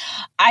get.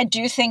 I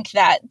do think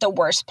that the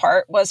worst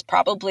part was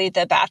probably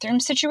the bathroom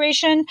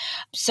situation.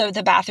 So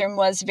the bathroom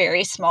was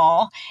very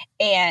small,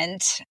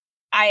 and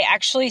I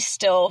actually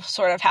still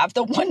sort of have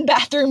the one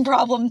bathroom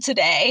problem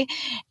today.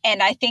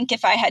 And I think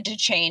if I had to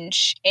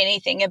change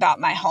anything about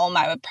my home,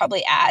 I would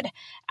probably add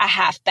a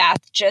half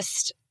bath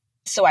just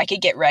so I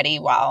could get ready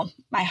while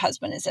my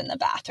husband is in the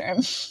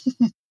bathroom.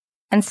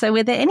 And so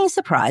were there any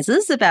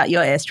surprises about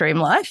your Airstream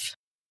life?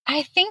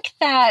 I think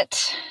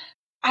that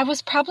I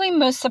was probably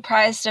most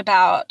surprised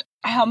about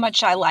how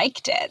much I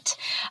liked it.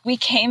 We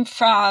came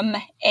from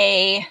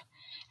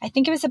I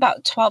think it was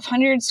about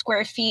 1,200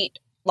 square feet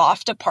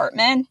loft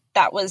apartment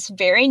that was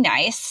very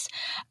nice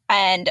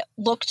and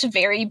looked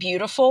very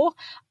beautiful,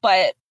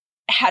 but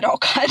had all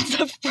kinds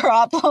of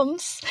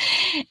problems.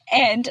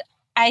 And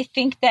I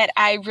think that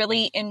I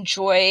really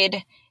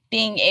enjoyed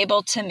being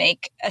able to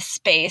make a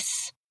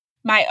space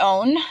my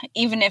own,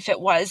 even if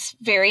it was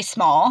very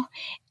small.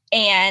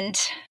 And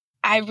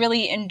I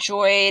really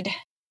enjoyed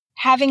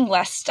having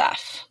less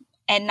stuff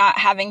and not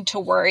having to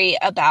worry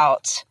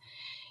about,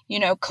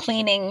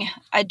 cleaning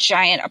a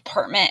giant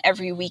apartment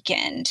every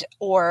weekend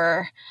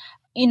or,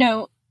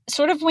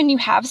 sort of when you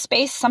have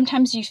space,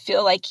 sometimes you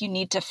feel like you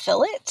need to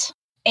fill it.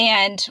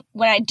 And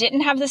when I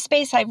didn't have the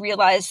space, I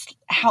realized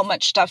how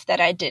much stuff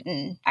that I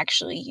didn't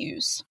actually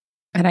use.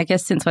 And I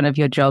guess since one of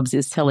your jobs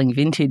is selling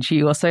vintage,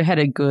 you also had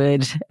a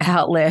good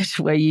outlet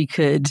where you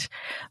could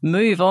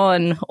move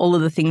on all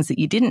of the things that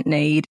you didn't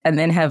need and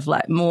then have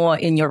more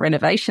in your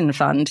renovation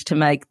fund to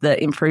make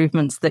the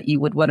improvements that you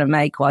would want to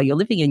make while you're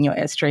living in your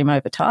Airstream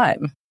over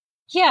time.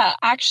 Yeah,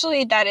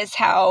 actually, that is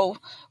how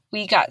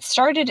we got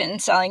started in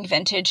selling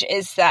vintage,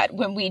 is that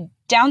when we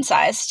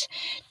downsized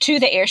to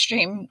the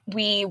Airstream,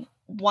 we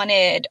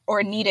wanted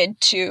or needed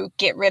to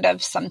get rid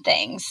of some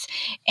things,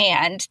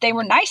 and they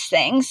were nice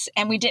things,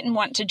 and we didn't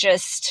want to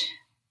just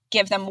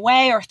give them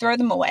away or throw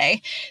them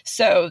away.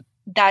 So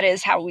that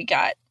is how we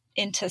got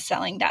into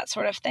selling that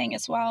sort of thing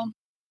as well.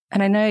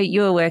 And I know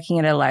you were working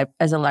at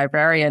as a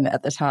librarian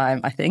at the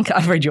time, I think.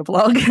 I've read your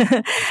blog.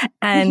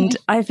 And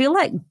I feel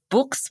like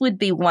books would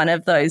be one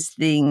of those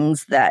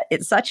things that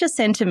it's such a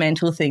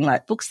sentimental thing,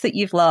 like books that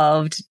you've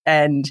loved,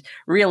 and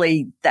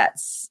really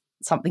that's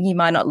something you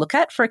might not look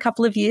at for a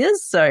couple of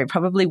years, so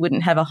probably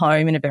wouldn't have a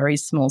home in a very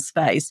small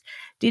space.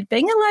 Did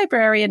being a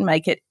librarian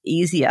make it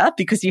easier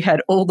because you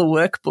had all the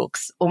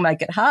workbooks, or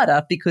make it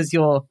harder because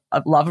you're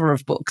a lover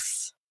of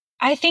books?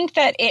 I think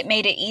that it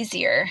made it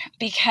easier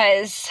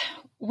because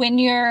when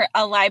you're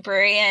a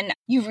librarian,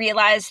 you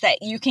realize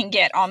that you can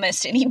get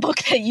almost any book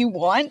that you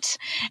want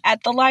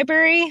at the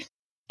library,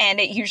 and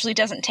it usually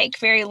doesn't take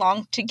very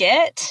long to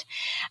get.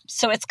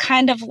 So it's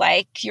kind of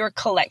like your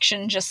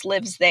collection just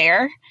lives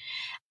there.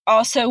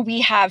 Also,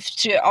 we have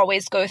to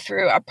always go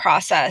through a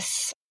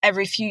process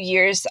every few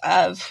years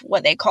of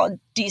what they call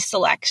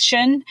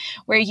deselection,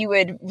 where you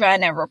would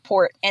run a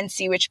report and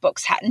see which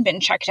books hadn't been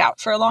checked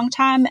out for a long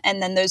time,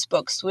 and then those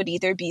books would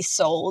either be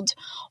sold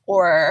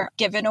or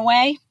given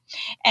away.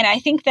 And I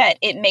think that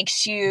it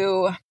makes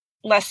you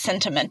less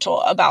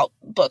sentimental about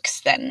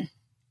books than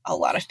a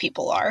lot of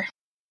people are.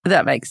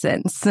 That makes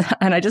sense.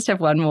 And I just have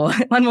one more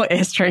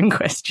Airstream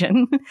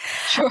question.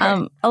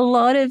 Sure. A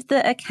lot of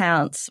the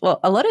accounts,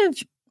 a lot of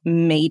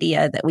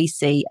media that we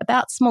see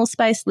about small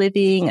space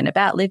living and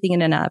about living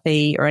in an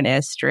RV or an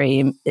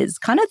Airstream is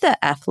kind of the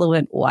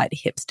affluent white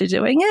hipster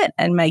doing it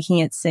and making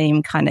it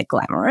seem kind of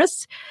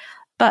glamorous.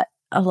 But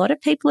a lot of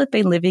people have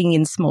been living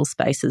in small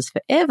spaces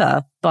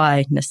forever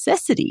by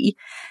necessity.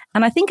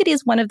 And I think it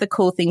is one of the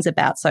cool things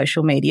about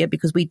social media,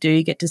 because we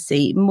do get to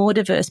see more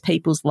diverse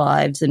people's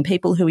lives and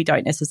people who we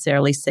don't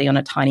necessarily see on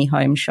a tiny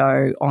home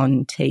show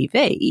on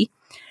TV.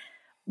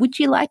 Would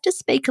you like to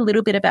speak a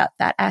little bit about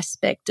that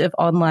aspect of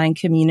online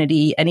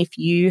community, and if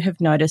you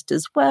have noticed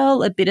as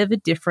well a bit of a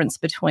difference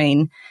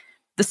between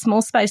the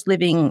small space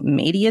living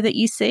media that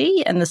you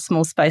see and the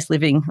small space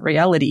living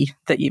reality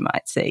that you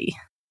might see?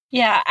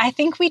 Yeah, I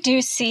think we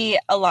do see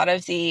a lot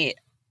of the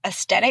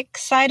aesthetic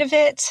side of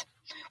it,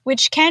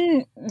 which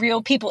can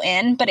reel people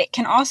in, but it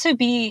can also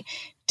be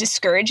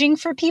discouraging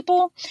for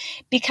people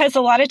because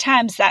a lot of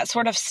times that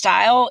sort of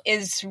style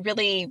is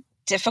really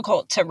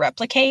difficult to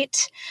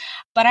replicate.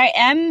 But I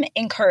am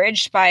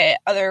encouraged by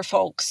other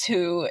folks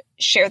who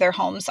share their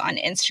homes on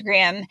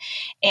Instagram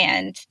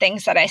and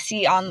things that I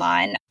see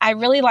online. I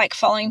really like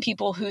following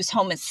people whose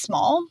home is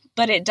small,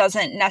 but it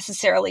doesn't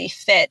necessarily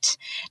fit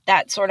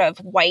that sort of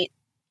white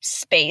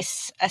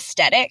space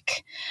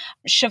aesthetic.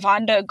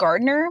 Shavonda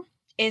Gardner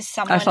is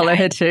someone I follow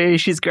her too.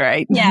 She's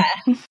great. Yeah.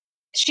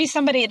 She's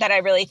somebody that I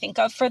really think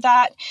of for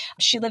that.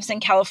 She lives in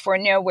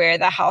California where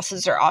the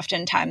houses are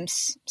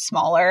oftentimes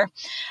smaller,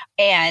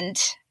 and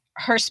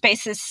her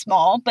space is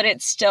small, but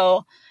it's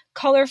still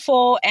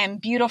colorful and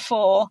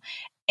beautiful.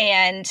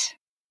 And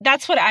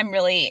that's what I'm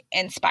really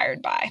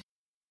inspired by.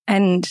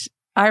 And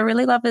I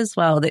really love as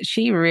well that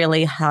she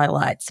really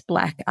highlights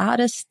Black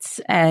artists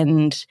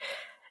and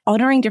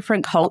honouring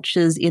different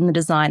cultures in the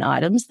design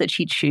items that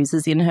she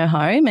chooses in her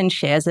home, and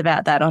shares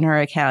about that on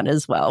her account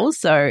as well.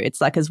 So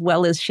it's like, as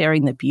well as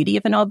sharing the beauty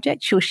of an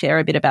object, she'll share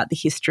a bit about the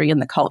history and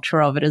the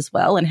culture of it as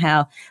well, and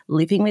how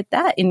living with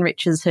that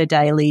enriches her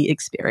daily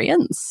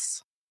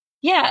experience.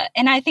 Yeah,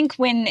 and I think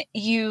when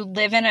you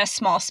live in a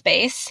small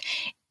space,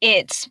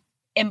 it's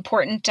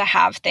important to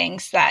have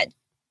things that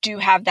do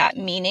have that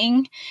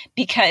meaning,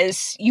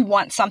 because you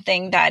want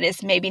something that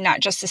is maybe not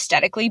just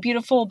aesthetically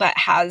beautiful, but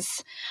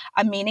has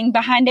a meaning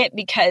behind it,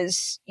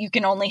 because you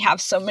can only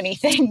have so many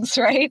things,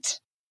 right?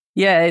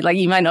 Yeah, like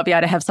you might not be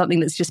able to have something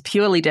that's just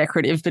purely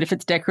decorative, but if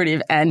it's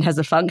decorative and has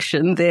a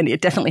function, then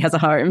it definitely has a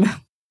home.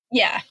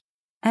 Yeah.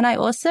 And I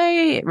also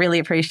really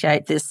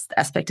appreciate this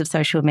aspect of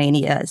social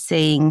media,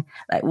 seeing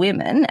like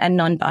women and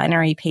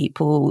non-binary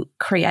people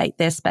create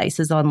their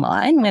spaces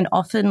online, when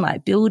often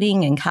like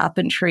building and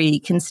carpentry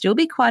can still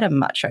be quite a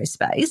macho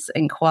space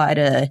and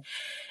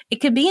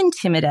it can be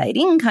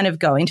intimidating kind of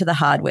going to the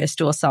hardware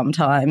store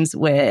sometimes,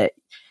 where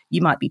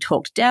you might be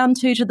talked down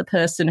to the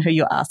person who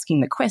you're asking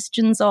the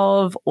questions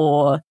of,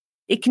 or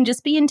it can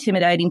just be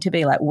intimidating to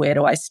be like, where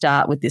do I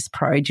start with this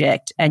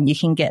project? And you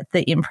can get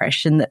the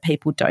impression that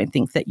people don't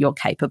think that you're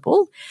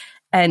capable.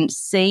 And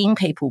seeing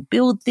people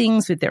build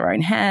things with their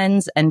own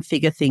hands and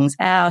figure things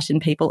out,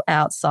 and people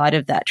outside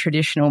of that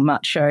traditional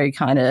macho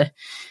kind of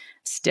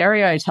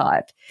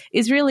stereotype,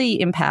 is really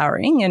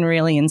empowering and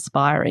really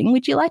inspiring.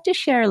 Would you like to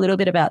share a little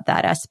bit about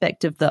that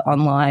aspect of the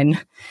online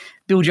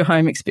build your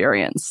home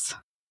experience?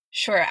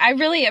 Sure. I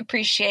really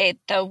appreciate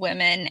the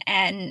women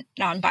and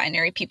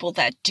non-binary people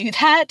that do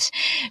that,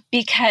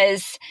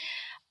 because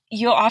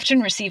you'll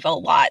often receive a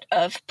lot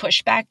of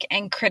pushback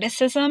and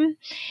criticism.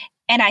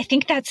 And I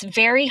think that's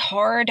very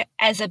hard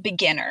as a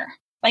beginner.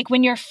 Like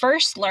when you're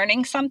first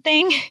learning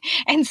something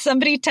and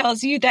somebody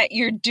tells you that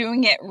you're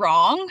doing it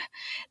wrong,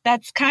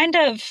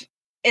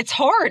 it's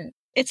hard.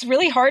 It's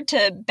really hard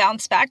to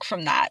bounce back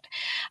from that.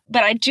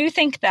 But I do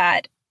think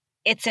that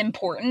it's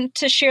important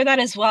to share that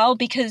as well,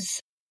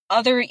 because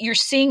you're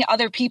seeing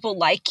other people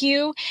like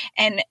you,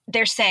 and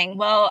they're saying,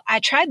 well, I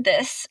tried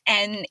this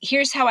and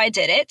here's how I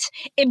did it.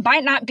 It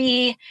might not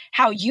be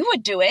how you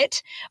would do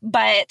it,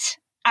 but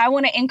I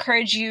want to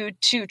encourage you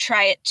to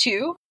try it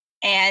too,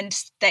 and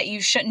that you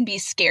shouldn't be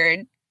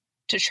scared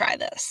to try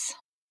this.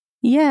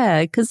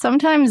 Yeah, because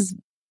sometimes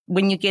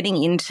when you're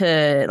getting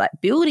into like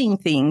building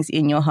things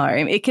in your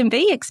home, it can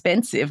be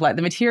expensive. Like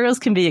the materials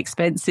can be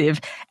expensive,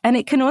 and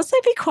it can also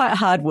be quite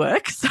hard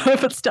work. So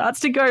if it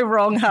starts to go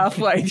wrong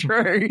halfway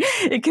through,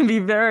 it can be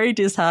very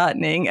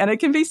disheartening, and it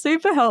can be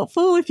super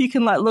helpful if you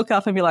can like look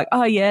up and be like,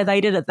 oh yeah, they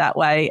did it that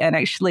way. And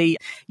actually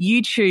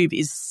YouTube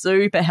is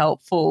super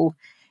helpful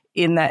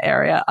in that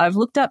area. I've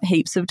looked up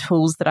heaps of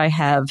tools that I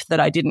have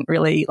that I didn't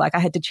really like. I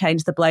had to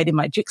change the blade in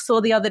my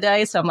jigsaw the other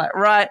day. So I'm like,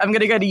 right, I'm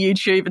going to go to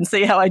YouTube and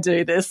see how I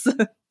do this.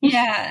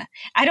 Yeah.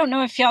 I don't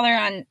know if y'all are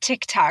on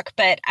TikTok,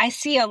 but I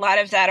see a lot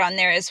of that on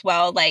there as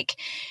well. Like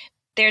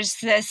there's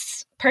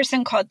this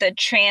person called the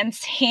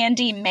Trans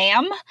Handy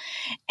Ma'am,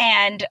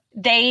 and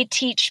they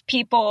teach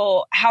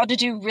people how to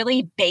do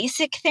really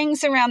basic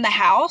things around the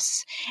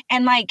house.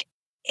 And like,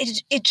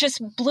 it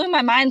just blew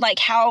my mind, like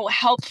how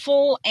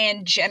helpful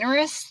and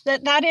generous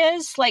that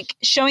is, like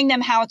showing them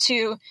how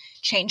to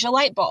change a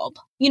light bulb,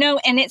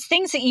 and it's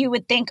things that you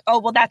would think, oh,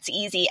 well, that's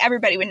easy.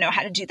 Everybody would know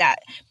how to do that,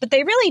 but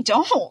they really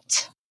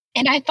don't.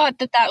 And I thought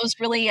that was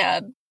really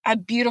a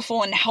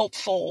beautiful and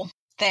helpful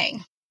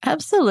thing.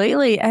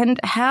 Absolutely. And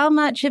how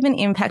much of an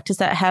impact does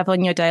that have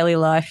on your daily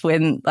life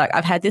when, like,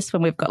 I've had this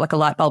when we've got like a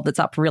light bulb that's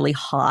up really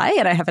high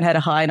and I haven't had a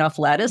high enough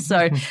ladder.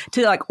 So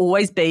to like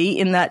always be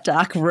in that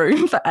dark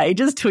room for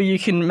ages till you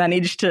can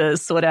manage to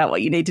sort out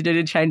what you need to do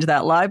to change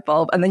that light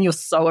bulb. And then you're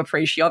so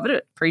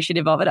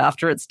appreciative of it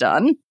after it's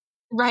done.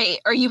 Right.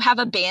 Or you have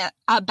a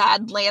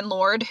bad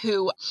landlord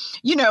who,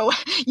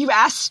 you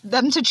asked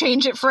them to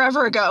change it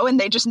forever ago and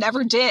they just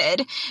never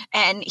did.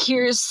 And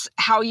here's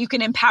how you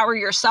can empower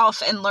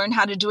yourself and learn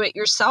how to do it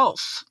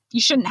yourself.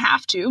 You shouldn't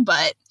have to,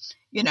 but,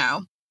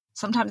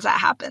 sometimes that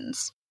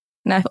happens.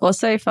 And I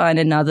also find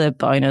another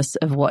bonus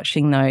of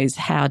watching those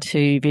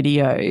how-to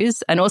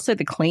videos and also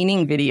the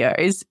cleaning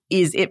videos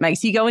is it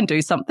makes you go and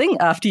do something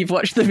after you've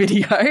watched the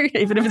video,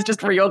 even if it's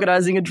just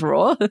reorganizing a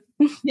drawer.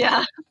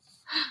 Yeah.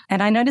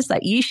 And I noticed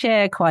that you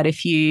share quite a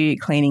few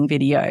cleaning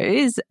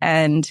videos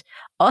and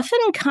often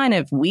kind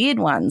of weird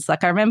ones.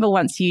 Like I remember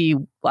once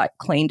you like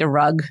cleaned a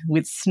rug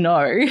with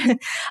snow.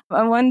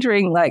 I'm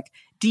wondering, like,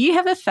 do you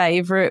have a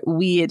favorite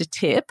weird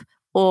tip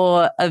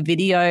or a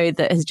video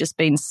that has just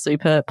been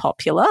super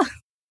popular?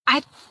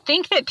 I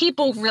think that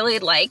people really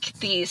like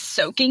these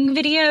soaking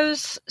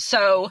videos.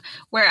 So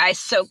where I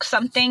soak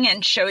something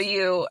and show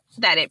you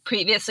that it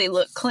previously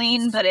looked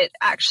clean, but it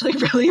actually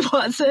really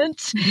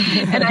wasn't.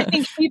 And I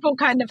think people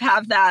kind of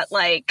have that,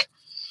 like,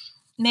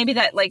 maybe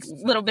that like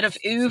little bit of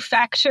ooh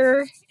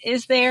factor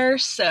is there.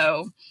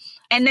 So,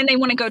 and then they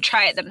want to go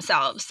try it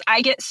themselves.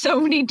 I get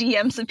so many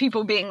DMs of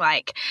people being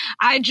like,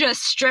 I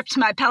just stripped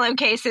my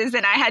pillowcases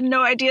and I had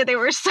no idea they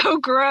were so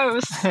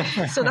gross.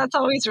 So that's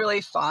always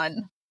really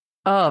fun.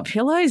 Oh,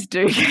 pillows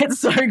do get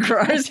so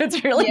gross.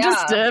 It's really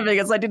disturbing.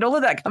 It's like, did all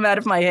of that come out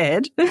of my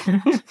head?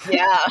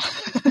 Yeah.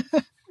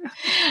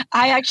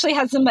 I actually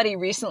had somebody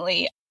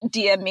recently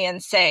DM me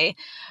and say,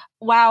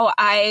 wow,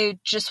 I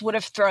just would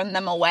have thrown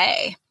them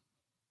away.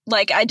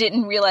 Like, I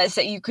didn't realize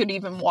that you could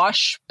even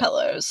wash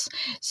pillows.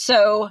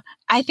 So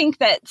I think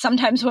that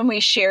sometimes when we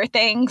share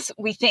things,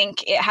 we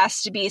think it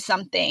has to be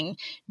something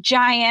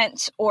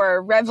giant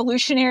or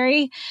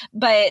revolutionary,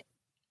 but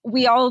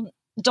we all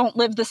don't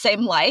live the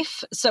same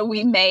life. So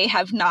we may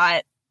have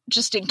not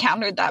just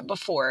encountered that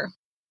before.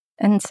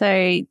 And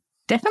so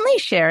definitely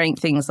sharing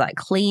things like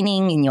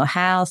cleaning in your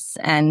house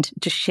and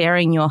just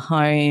sharing your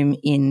home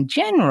in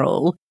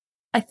general.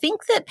 I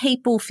think that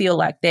people feel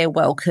like they're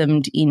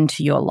welcomed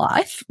into your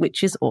life,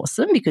 which is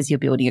awesome because you're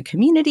building a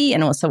community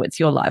and also it's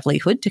your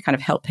livelihood to kind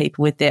of help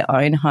people with their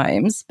own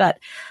homes. But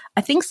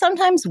I think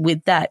sometimes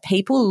with that,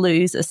 people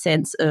lose a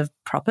sense of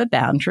proper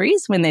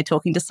boundaries when they're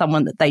talking to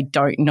someone that they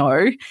don't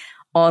know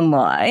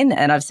online.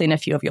 And I've seen a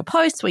few of your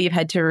posts where you've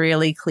had to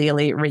really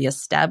clearly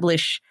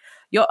reestablish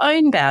your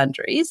own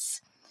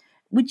boundaries.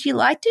 Would you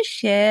like to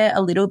share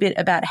a little bit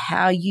about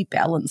how you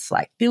balance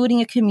like building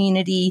a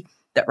community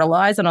that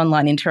relies on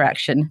online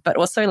interaction, but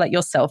also like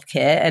your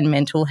self-care and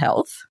mental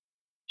health?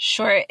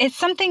 Sure. It's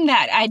something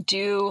that I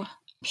do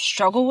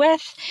struggle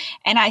with,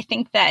 and I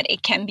think that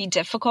it can be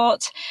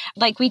difficult.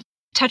 Like we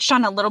touched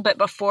on a little bit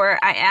before,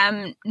 I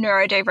am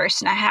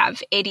neurodiverse and I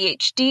have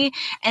ADHD,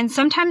 and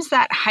sometimes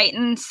that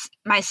heightens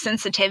my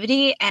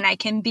sensitivity and I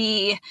can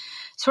be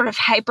sort of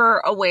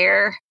hyper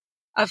aware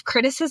of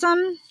criticism.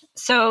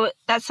 So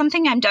that's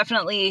something I'm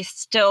definitely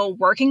still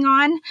working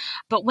on.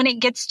 But when it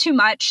gets too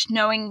much,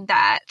 knowing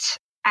that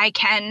I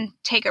can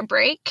take a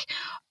break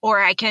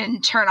or I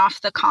can turn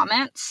off the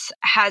comments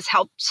has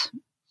helped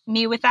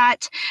me with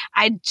that.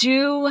 I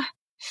do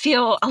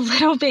feel a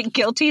little bit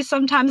guilty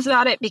sometimes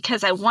about it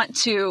because I want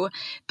to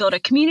build a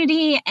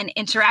community and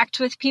interact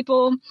with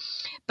people.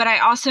 But I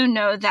also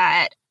know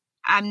that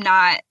I'm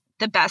not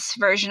the best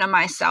version of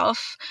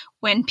myself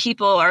when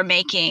people are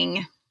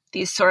making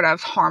these sort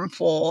of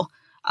harmful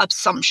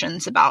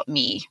assumptions about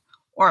me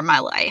or my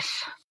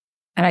life.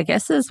 And I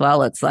guess as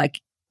well, it's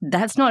like,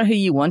 that's not who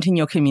you want in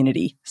your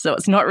community. So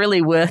it's not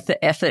really worth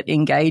the effort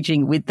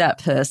engaging with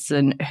that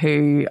person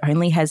who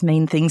only has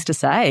mean things to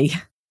say.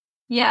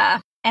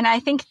 Yeah. And I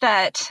think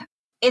that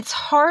it's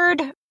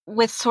hard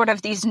with sort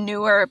of these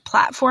newer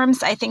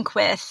platforms. I think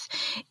with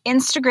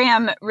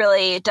Instagram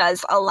really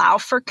does allow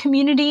for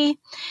community.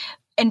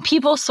 And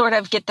people sort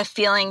of get the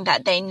feeling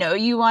that they know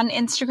you on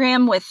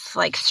Instagram with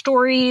like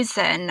stories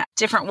and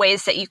different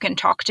ways that you can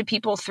talk to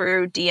people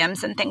through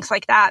DMs and things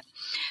like that.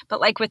 But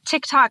like with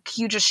TikTok,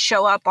 you just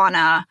show up on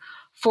a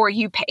For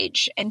You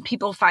page and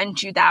people find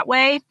you that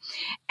way.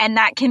 And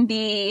that can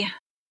be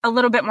a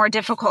little bit more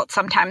difficult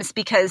sometimes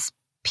because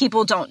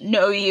people don't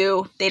know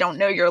you. They don't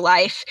know your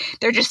life.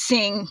 They're just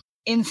seeing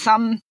in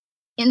some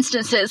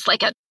instances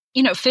like a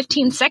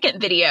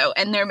 15-second video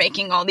and they're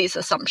making all these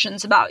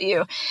assumptions about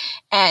you.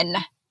 And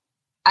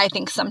I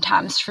think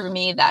sometimes for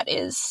me, that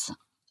is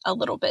a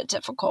little bit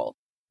difficult.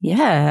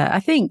 Yeah, I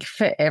think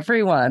for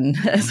everyone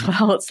as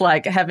well, it's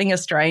like having a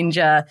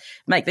stranger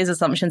make these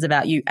assumptions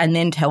about you and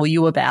then tell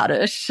you about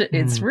it.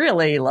 It's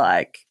really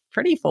like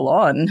pretty full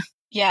on.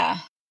 Yeah.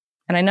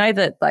 And I know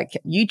that like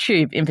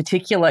YouTube in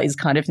particular is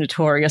kind of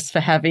notorious for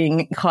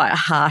having quite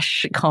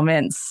harsh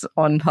comments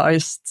on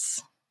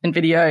posts and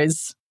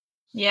videos.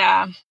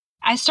 Yeah.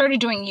 I started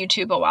doing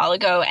YouTube a while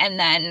ago and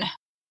then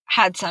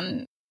had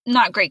some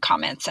not great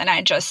comments, and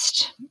I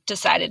just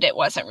decided it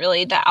wasn't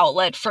really the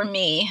outlet for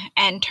me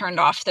and turned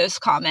off those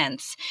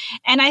comments.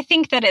 And I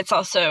think that it's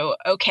also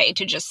okay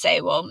to just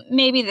say, well,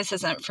 maybe this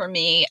isn't for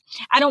me.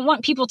 I don't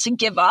want people to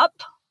give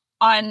up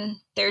on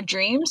their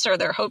dreams or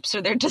their hopes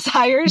or their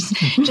desires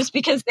just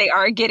because they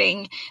are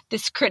getting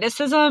this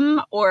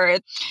criticism or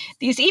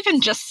these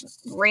even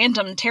just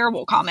random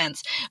terrible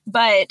comments.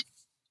 But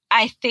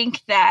I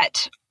think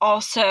that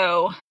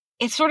also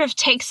it sort of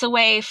takes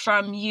away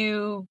from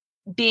you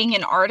being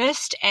an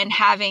artist and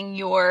having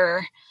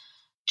your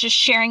just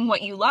sharing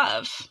what you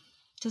love.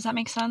 Does that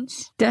make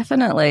sense?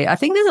 Definitely. I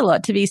think there's a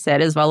lot to be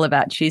said as well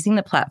about choosing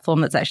the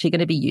platform that's actually going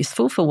to be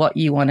useful for what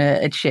you want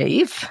to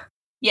achieve.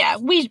 Yeah,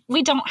 we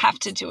don't have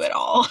to do it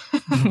all.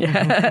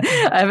 Yeah,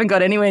 I haven't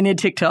got anywhere near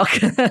TikTok.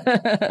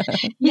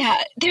 Yeah,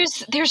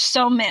 there's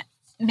so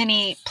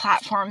many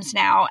platforms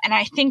now, and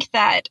I think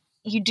that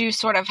you do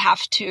sort of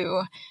have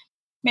to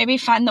maybe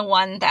find the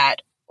one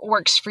that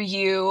works for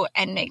you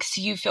and makes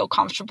you feel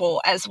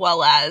comfortable as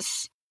well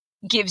as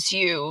gives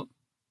you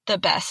the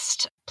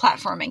best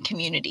platform and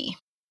community.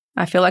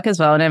 I feel like as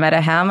well, no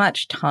matter how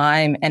much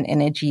time and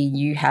energy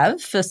you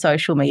have for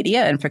social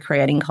media and for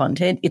creating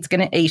content, it's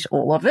going to eat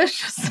all of it.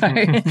 So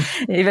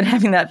even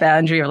having that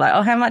boundary of like,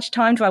 oh, how much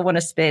time do I want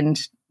to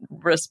spend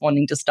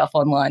responding to stuff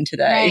online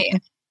today?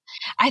 Right.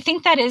 I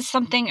think that is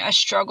something, a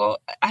struggle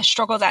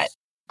that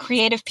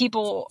creative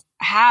people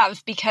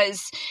have,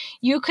 because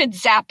you could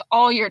zap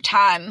all your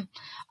time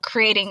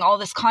creating all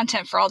this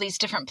content for all these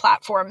different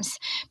platforms,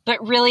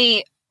 but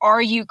really,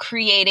 are you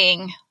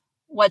creating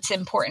what's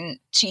important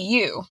to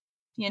you,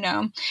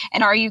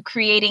 and are you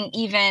creating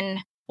even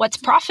what's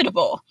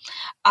profitable?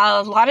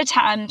 A lot of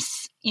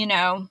times,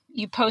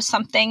 you post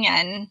something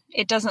and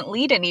it doesn't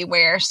lead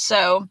anywhere.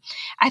 So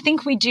I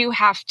think we do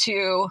have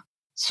to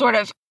sort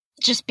of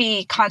just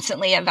be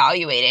constantly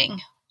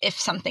evaluating if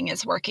something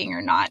is working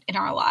or not in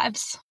our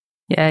lives.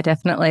 Yeah,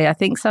 definitely. I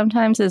think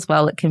sometimes as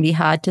well, it can be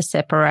hard to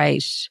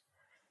separate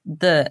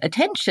the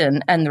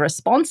attention and the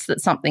response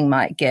that something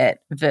might get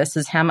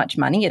versus how much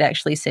money it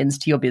actually sends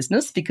to your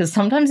business, because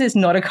sometimes there's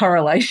not a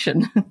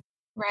correlation.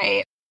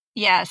 Right.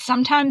 Yeah.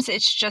 Sometimes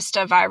it's just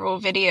a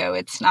viral video.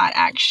 It's not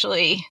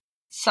actually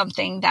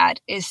something that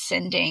is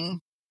sending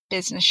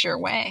business your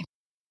way.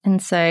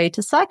 And so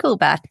to cycle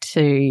back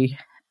to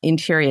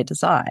interior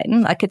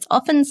design, like it's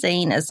often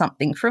seen as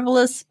something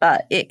frivolous,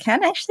 but it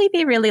can actually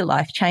be really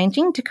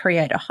life-changing to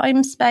create a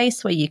home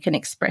space where you can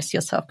express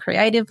yourself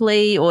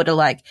creatively, or to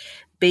like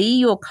be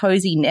your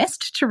cozy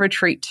nest to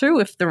retreat to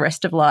if the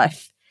rest of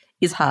life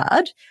is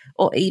hard,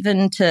 or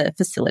even to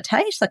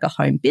facilitate like a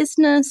home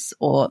business,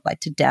 or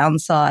like to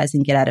downsize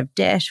and get out of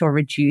debt or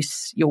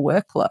reduce your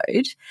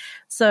workload.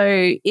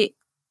 So it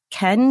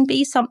can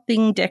be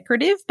something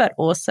decorative, but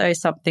also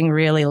something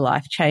really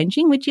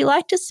life-changing. Would you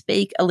like to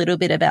speak a little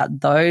bit about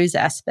those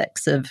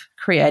aspects of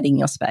creating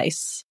your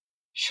space?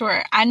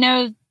 Sure. I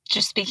know,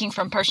 just speaking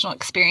from personal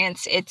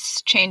experience,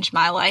 it's changed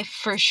my life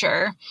for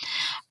sure.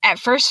 At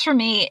first, for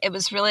me, it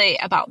was really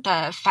about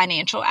the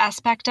financial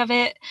aspect of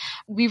it.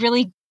 We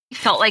really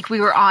felt like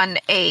we were on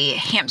a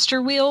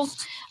hamster wheel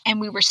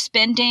and we were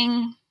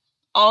spending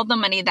all the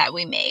money that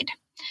we made.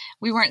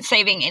 We weren't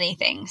saving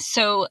anything.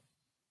 So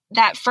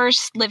that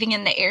first living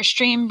in the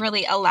Airstream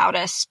really allowed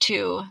us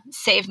to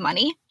save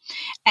money,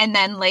 and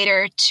then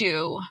later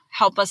to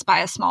help us buy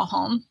a small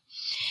home.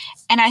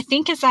 And I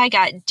think as I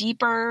got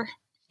deeper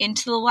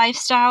into the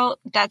lifestyle,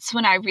 that's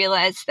when I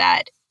realized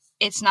that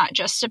it's not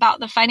just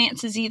about the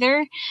finances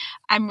either.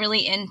 I'm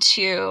really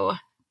into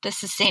the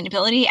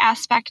sustainability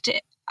aspect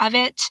of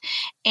it.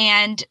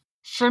 And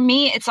for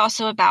me, it's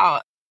also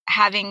about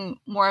having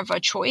more of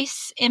a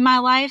choice in my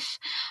life.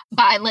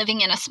 By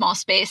living in a small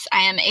space,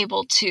 I am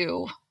able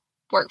to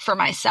work for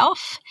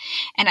myself.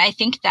 And I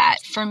think that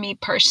for me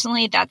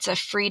personally, that's a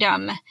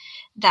freedom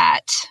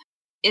that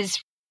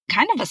is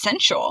kind of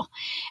essential.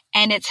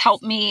 And it's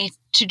helped me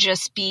to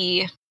just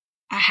be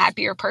a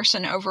happier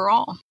person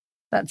overall.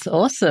 That's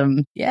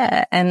awesome.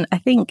 Yeah. And I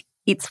think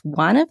it's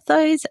one of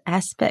those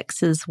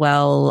aspects as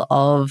well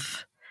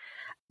of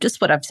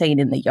just what I've seen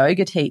in the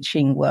yoga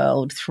teaching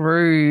world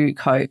through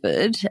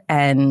COVID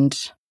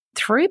and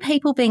through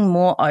people being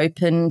more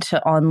open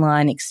to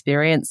online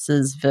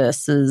experiences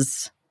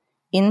versus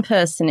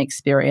in-person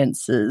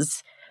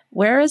experiences,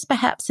 whereas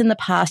perhaps in the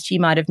past you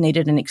might have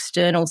needed an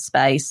external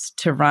space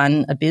to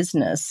run a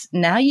business.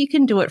 Now you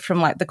can do it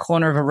from like the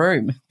corner of a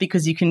room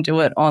because you can do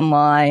it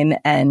online,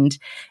 and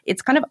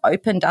it's kind of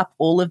opened up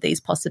all of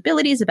these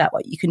possibilities about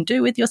what you can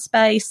do with your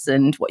space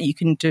and what you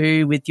can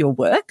do with your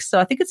work. So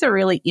I think it's a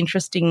really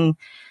interesting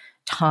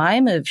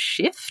time of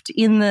shift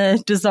in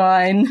the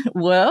design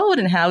world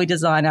and how we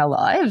design our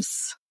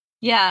lives.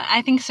 Yeah,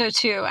 I think so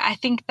too. I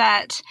think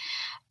that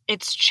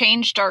it's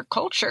changed our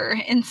culture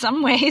in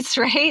some ways,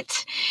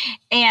 right?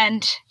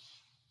 And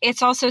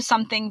it's also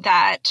something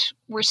that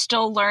we're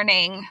still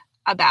learning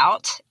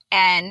about,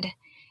 and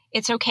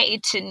it's okay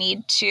to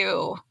need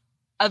to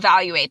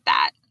evaluate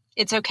that.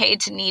 It's okay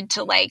to need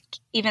to like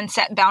even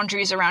set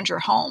boundaries around your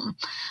home.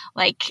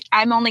 Like,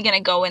 I'm only going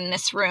to go in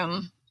this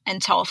room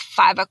until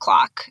 5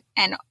 o'clock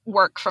and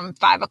work from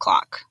 5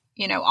 o'clock,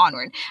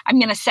 onward. I'm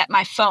going to set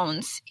my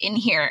phones in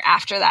here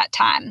after that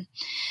time.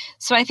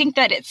 So I think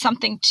that it's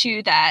something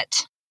too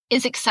that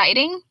is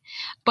exciting,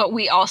 but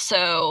we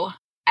also,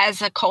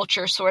 as a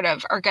culture, sort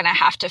of are going to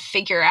have to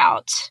figure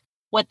out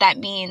what that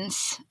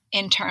means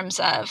in terms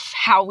of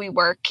how we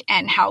work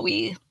and how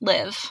we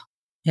live.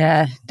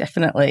 Yeah,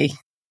 definitely.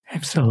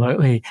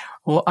 Absolutely.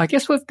 Well, I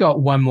guess we've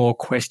got one more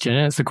question.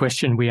 It's a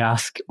question we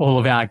ask all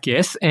of our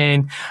guests.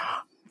 And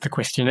the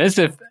question is,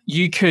 if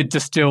you could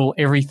distill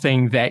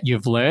everything that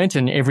you've learned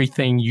and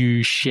everything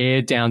you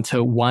share down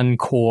to one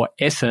core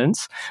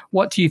essence,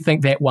 what do you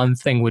think that one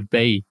thing would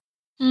be?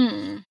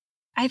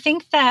 I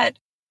think that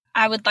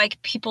I would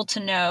like people to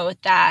know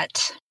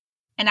that,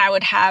 and I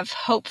would have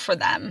hope for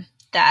them,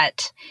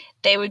 that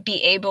they would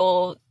be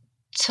able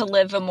to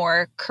live a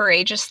more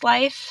courageous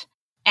life,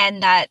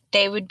 and that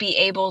they would be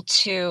able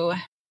to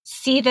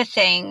see the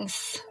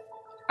things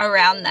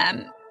around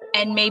them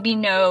and maybe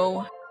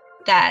know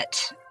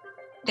that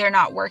they're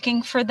not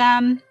working for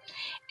them,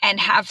 and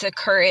have the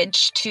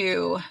courage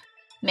to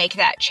make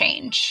that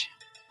change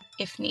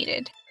if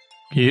needed.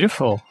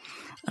 Beautiful.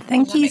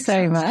 Thank you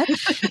so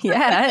much.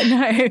 Yeah,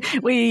 no,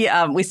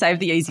 we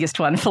saved the easiest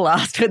one for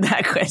last with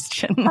that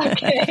question.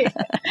 Okay.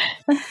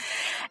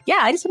 Yeah,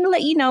 I just want to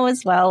let you know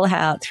as well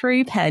how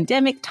through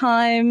pandemic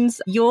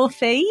times, your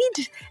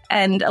feed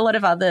and a lot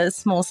of other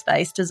small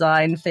space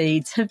design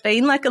feeds have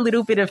been like a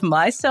little bit of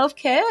my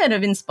self-care and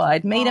have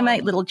inspired me to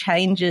make little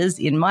changes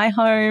in my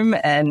home.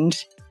 And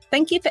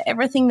thank you for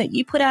everything that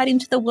you put out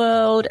into the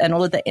world and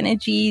all of the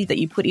energy that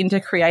you put into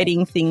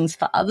creating things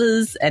for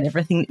others and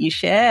everything that you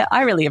share.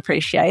 I really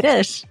appreciate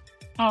it.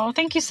 Oh,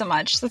 thank you so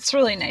much. That's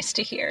really nice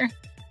to hear.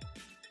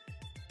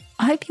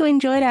 I hope you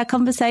enjoyed our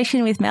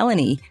conversation with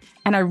Melanie.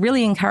 And I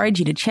really encourage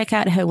you to check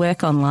out her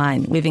work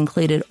online. We've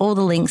included all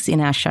the links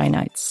in our show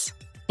notes.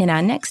 In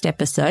our next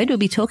episode, we'll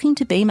be talking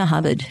to Bima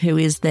Hubbard, who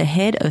is the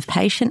head of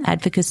patient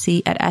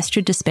advocacy at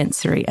Astra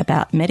Dispensary,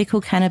 about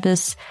medical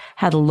cannabis,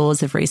 how the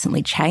laws have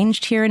recently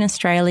changed here in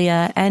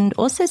Australia, and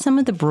also some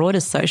of the broader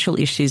social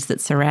issues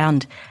that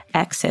surround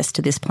access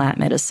to this plant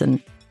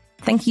medicine.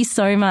 Thank you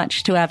so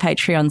much to our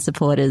Patreon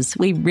supporters.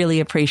 We really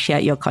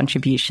appreciate your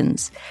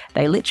contributions.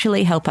 They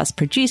literally help us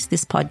produce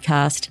this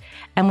podcast,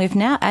 and we've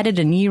now added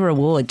a new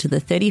reward to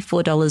the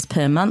 $34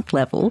 per month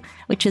level,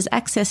 which is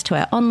access to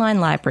our online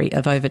library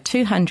of over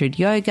 200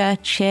 yoga,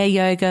 chair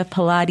yoga,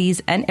 Pilates,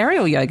 and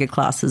aerial yoga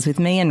classes with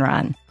me and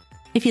Ran.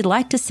 If you'd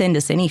like to send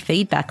us any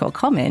feedback or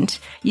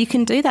comment, you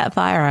can do that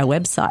via our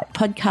website,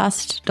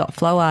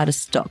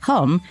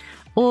 podcast.flowartist.com,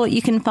 or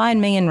you can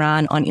find me and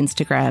Ran on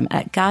Instagram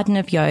at Garden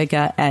of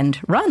Yoga and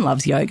Ran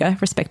Loves Yoga,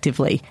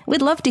 respectively.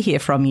 We'd love to hear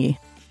from you.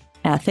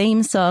 Our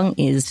theme song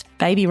is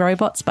Baby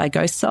Robots by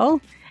Ghost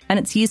Soul, and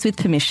it's used with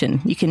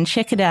permission. You can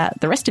check it out,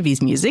 the rest of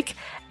his music,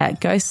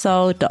 at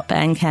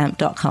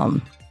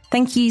ghostsoul.bandcamp.com.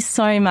 Thank you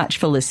so much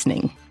for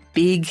listening.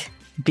 Big,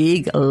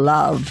 big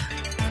love.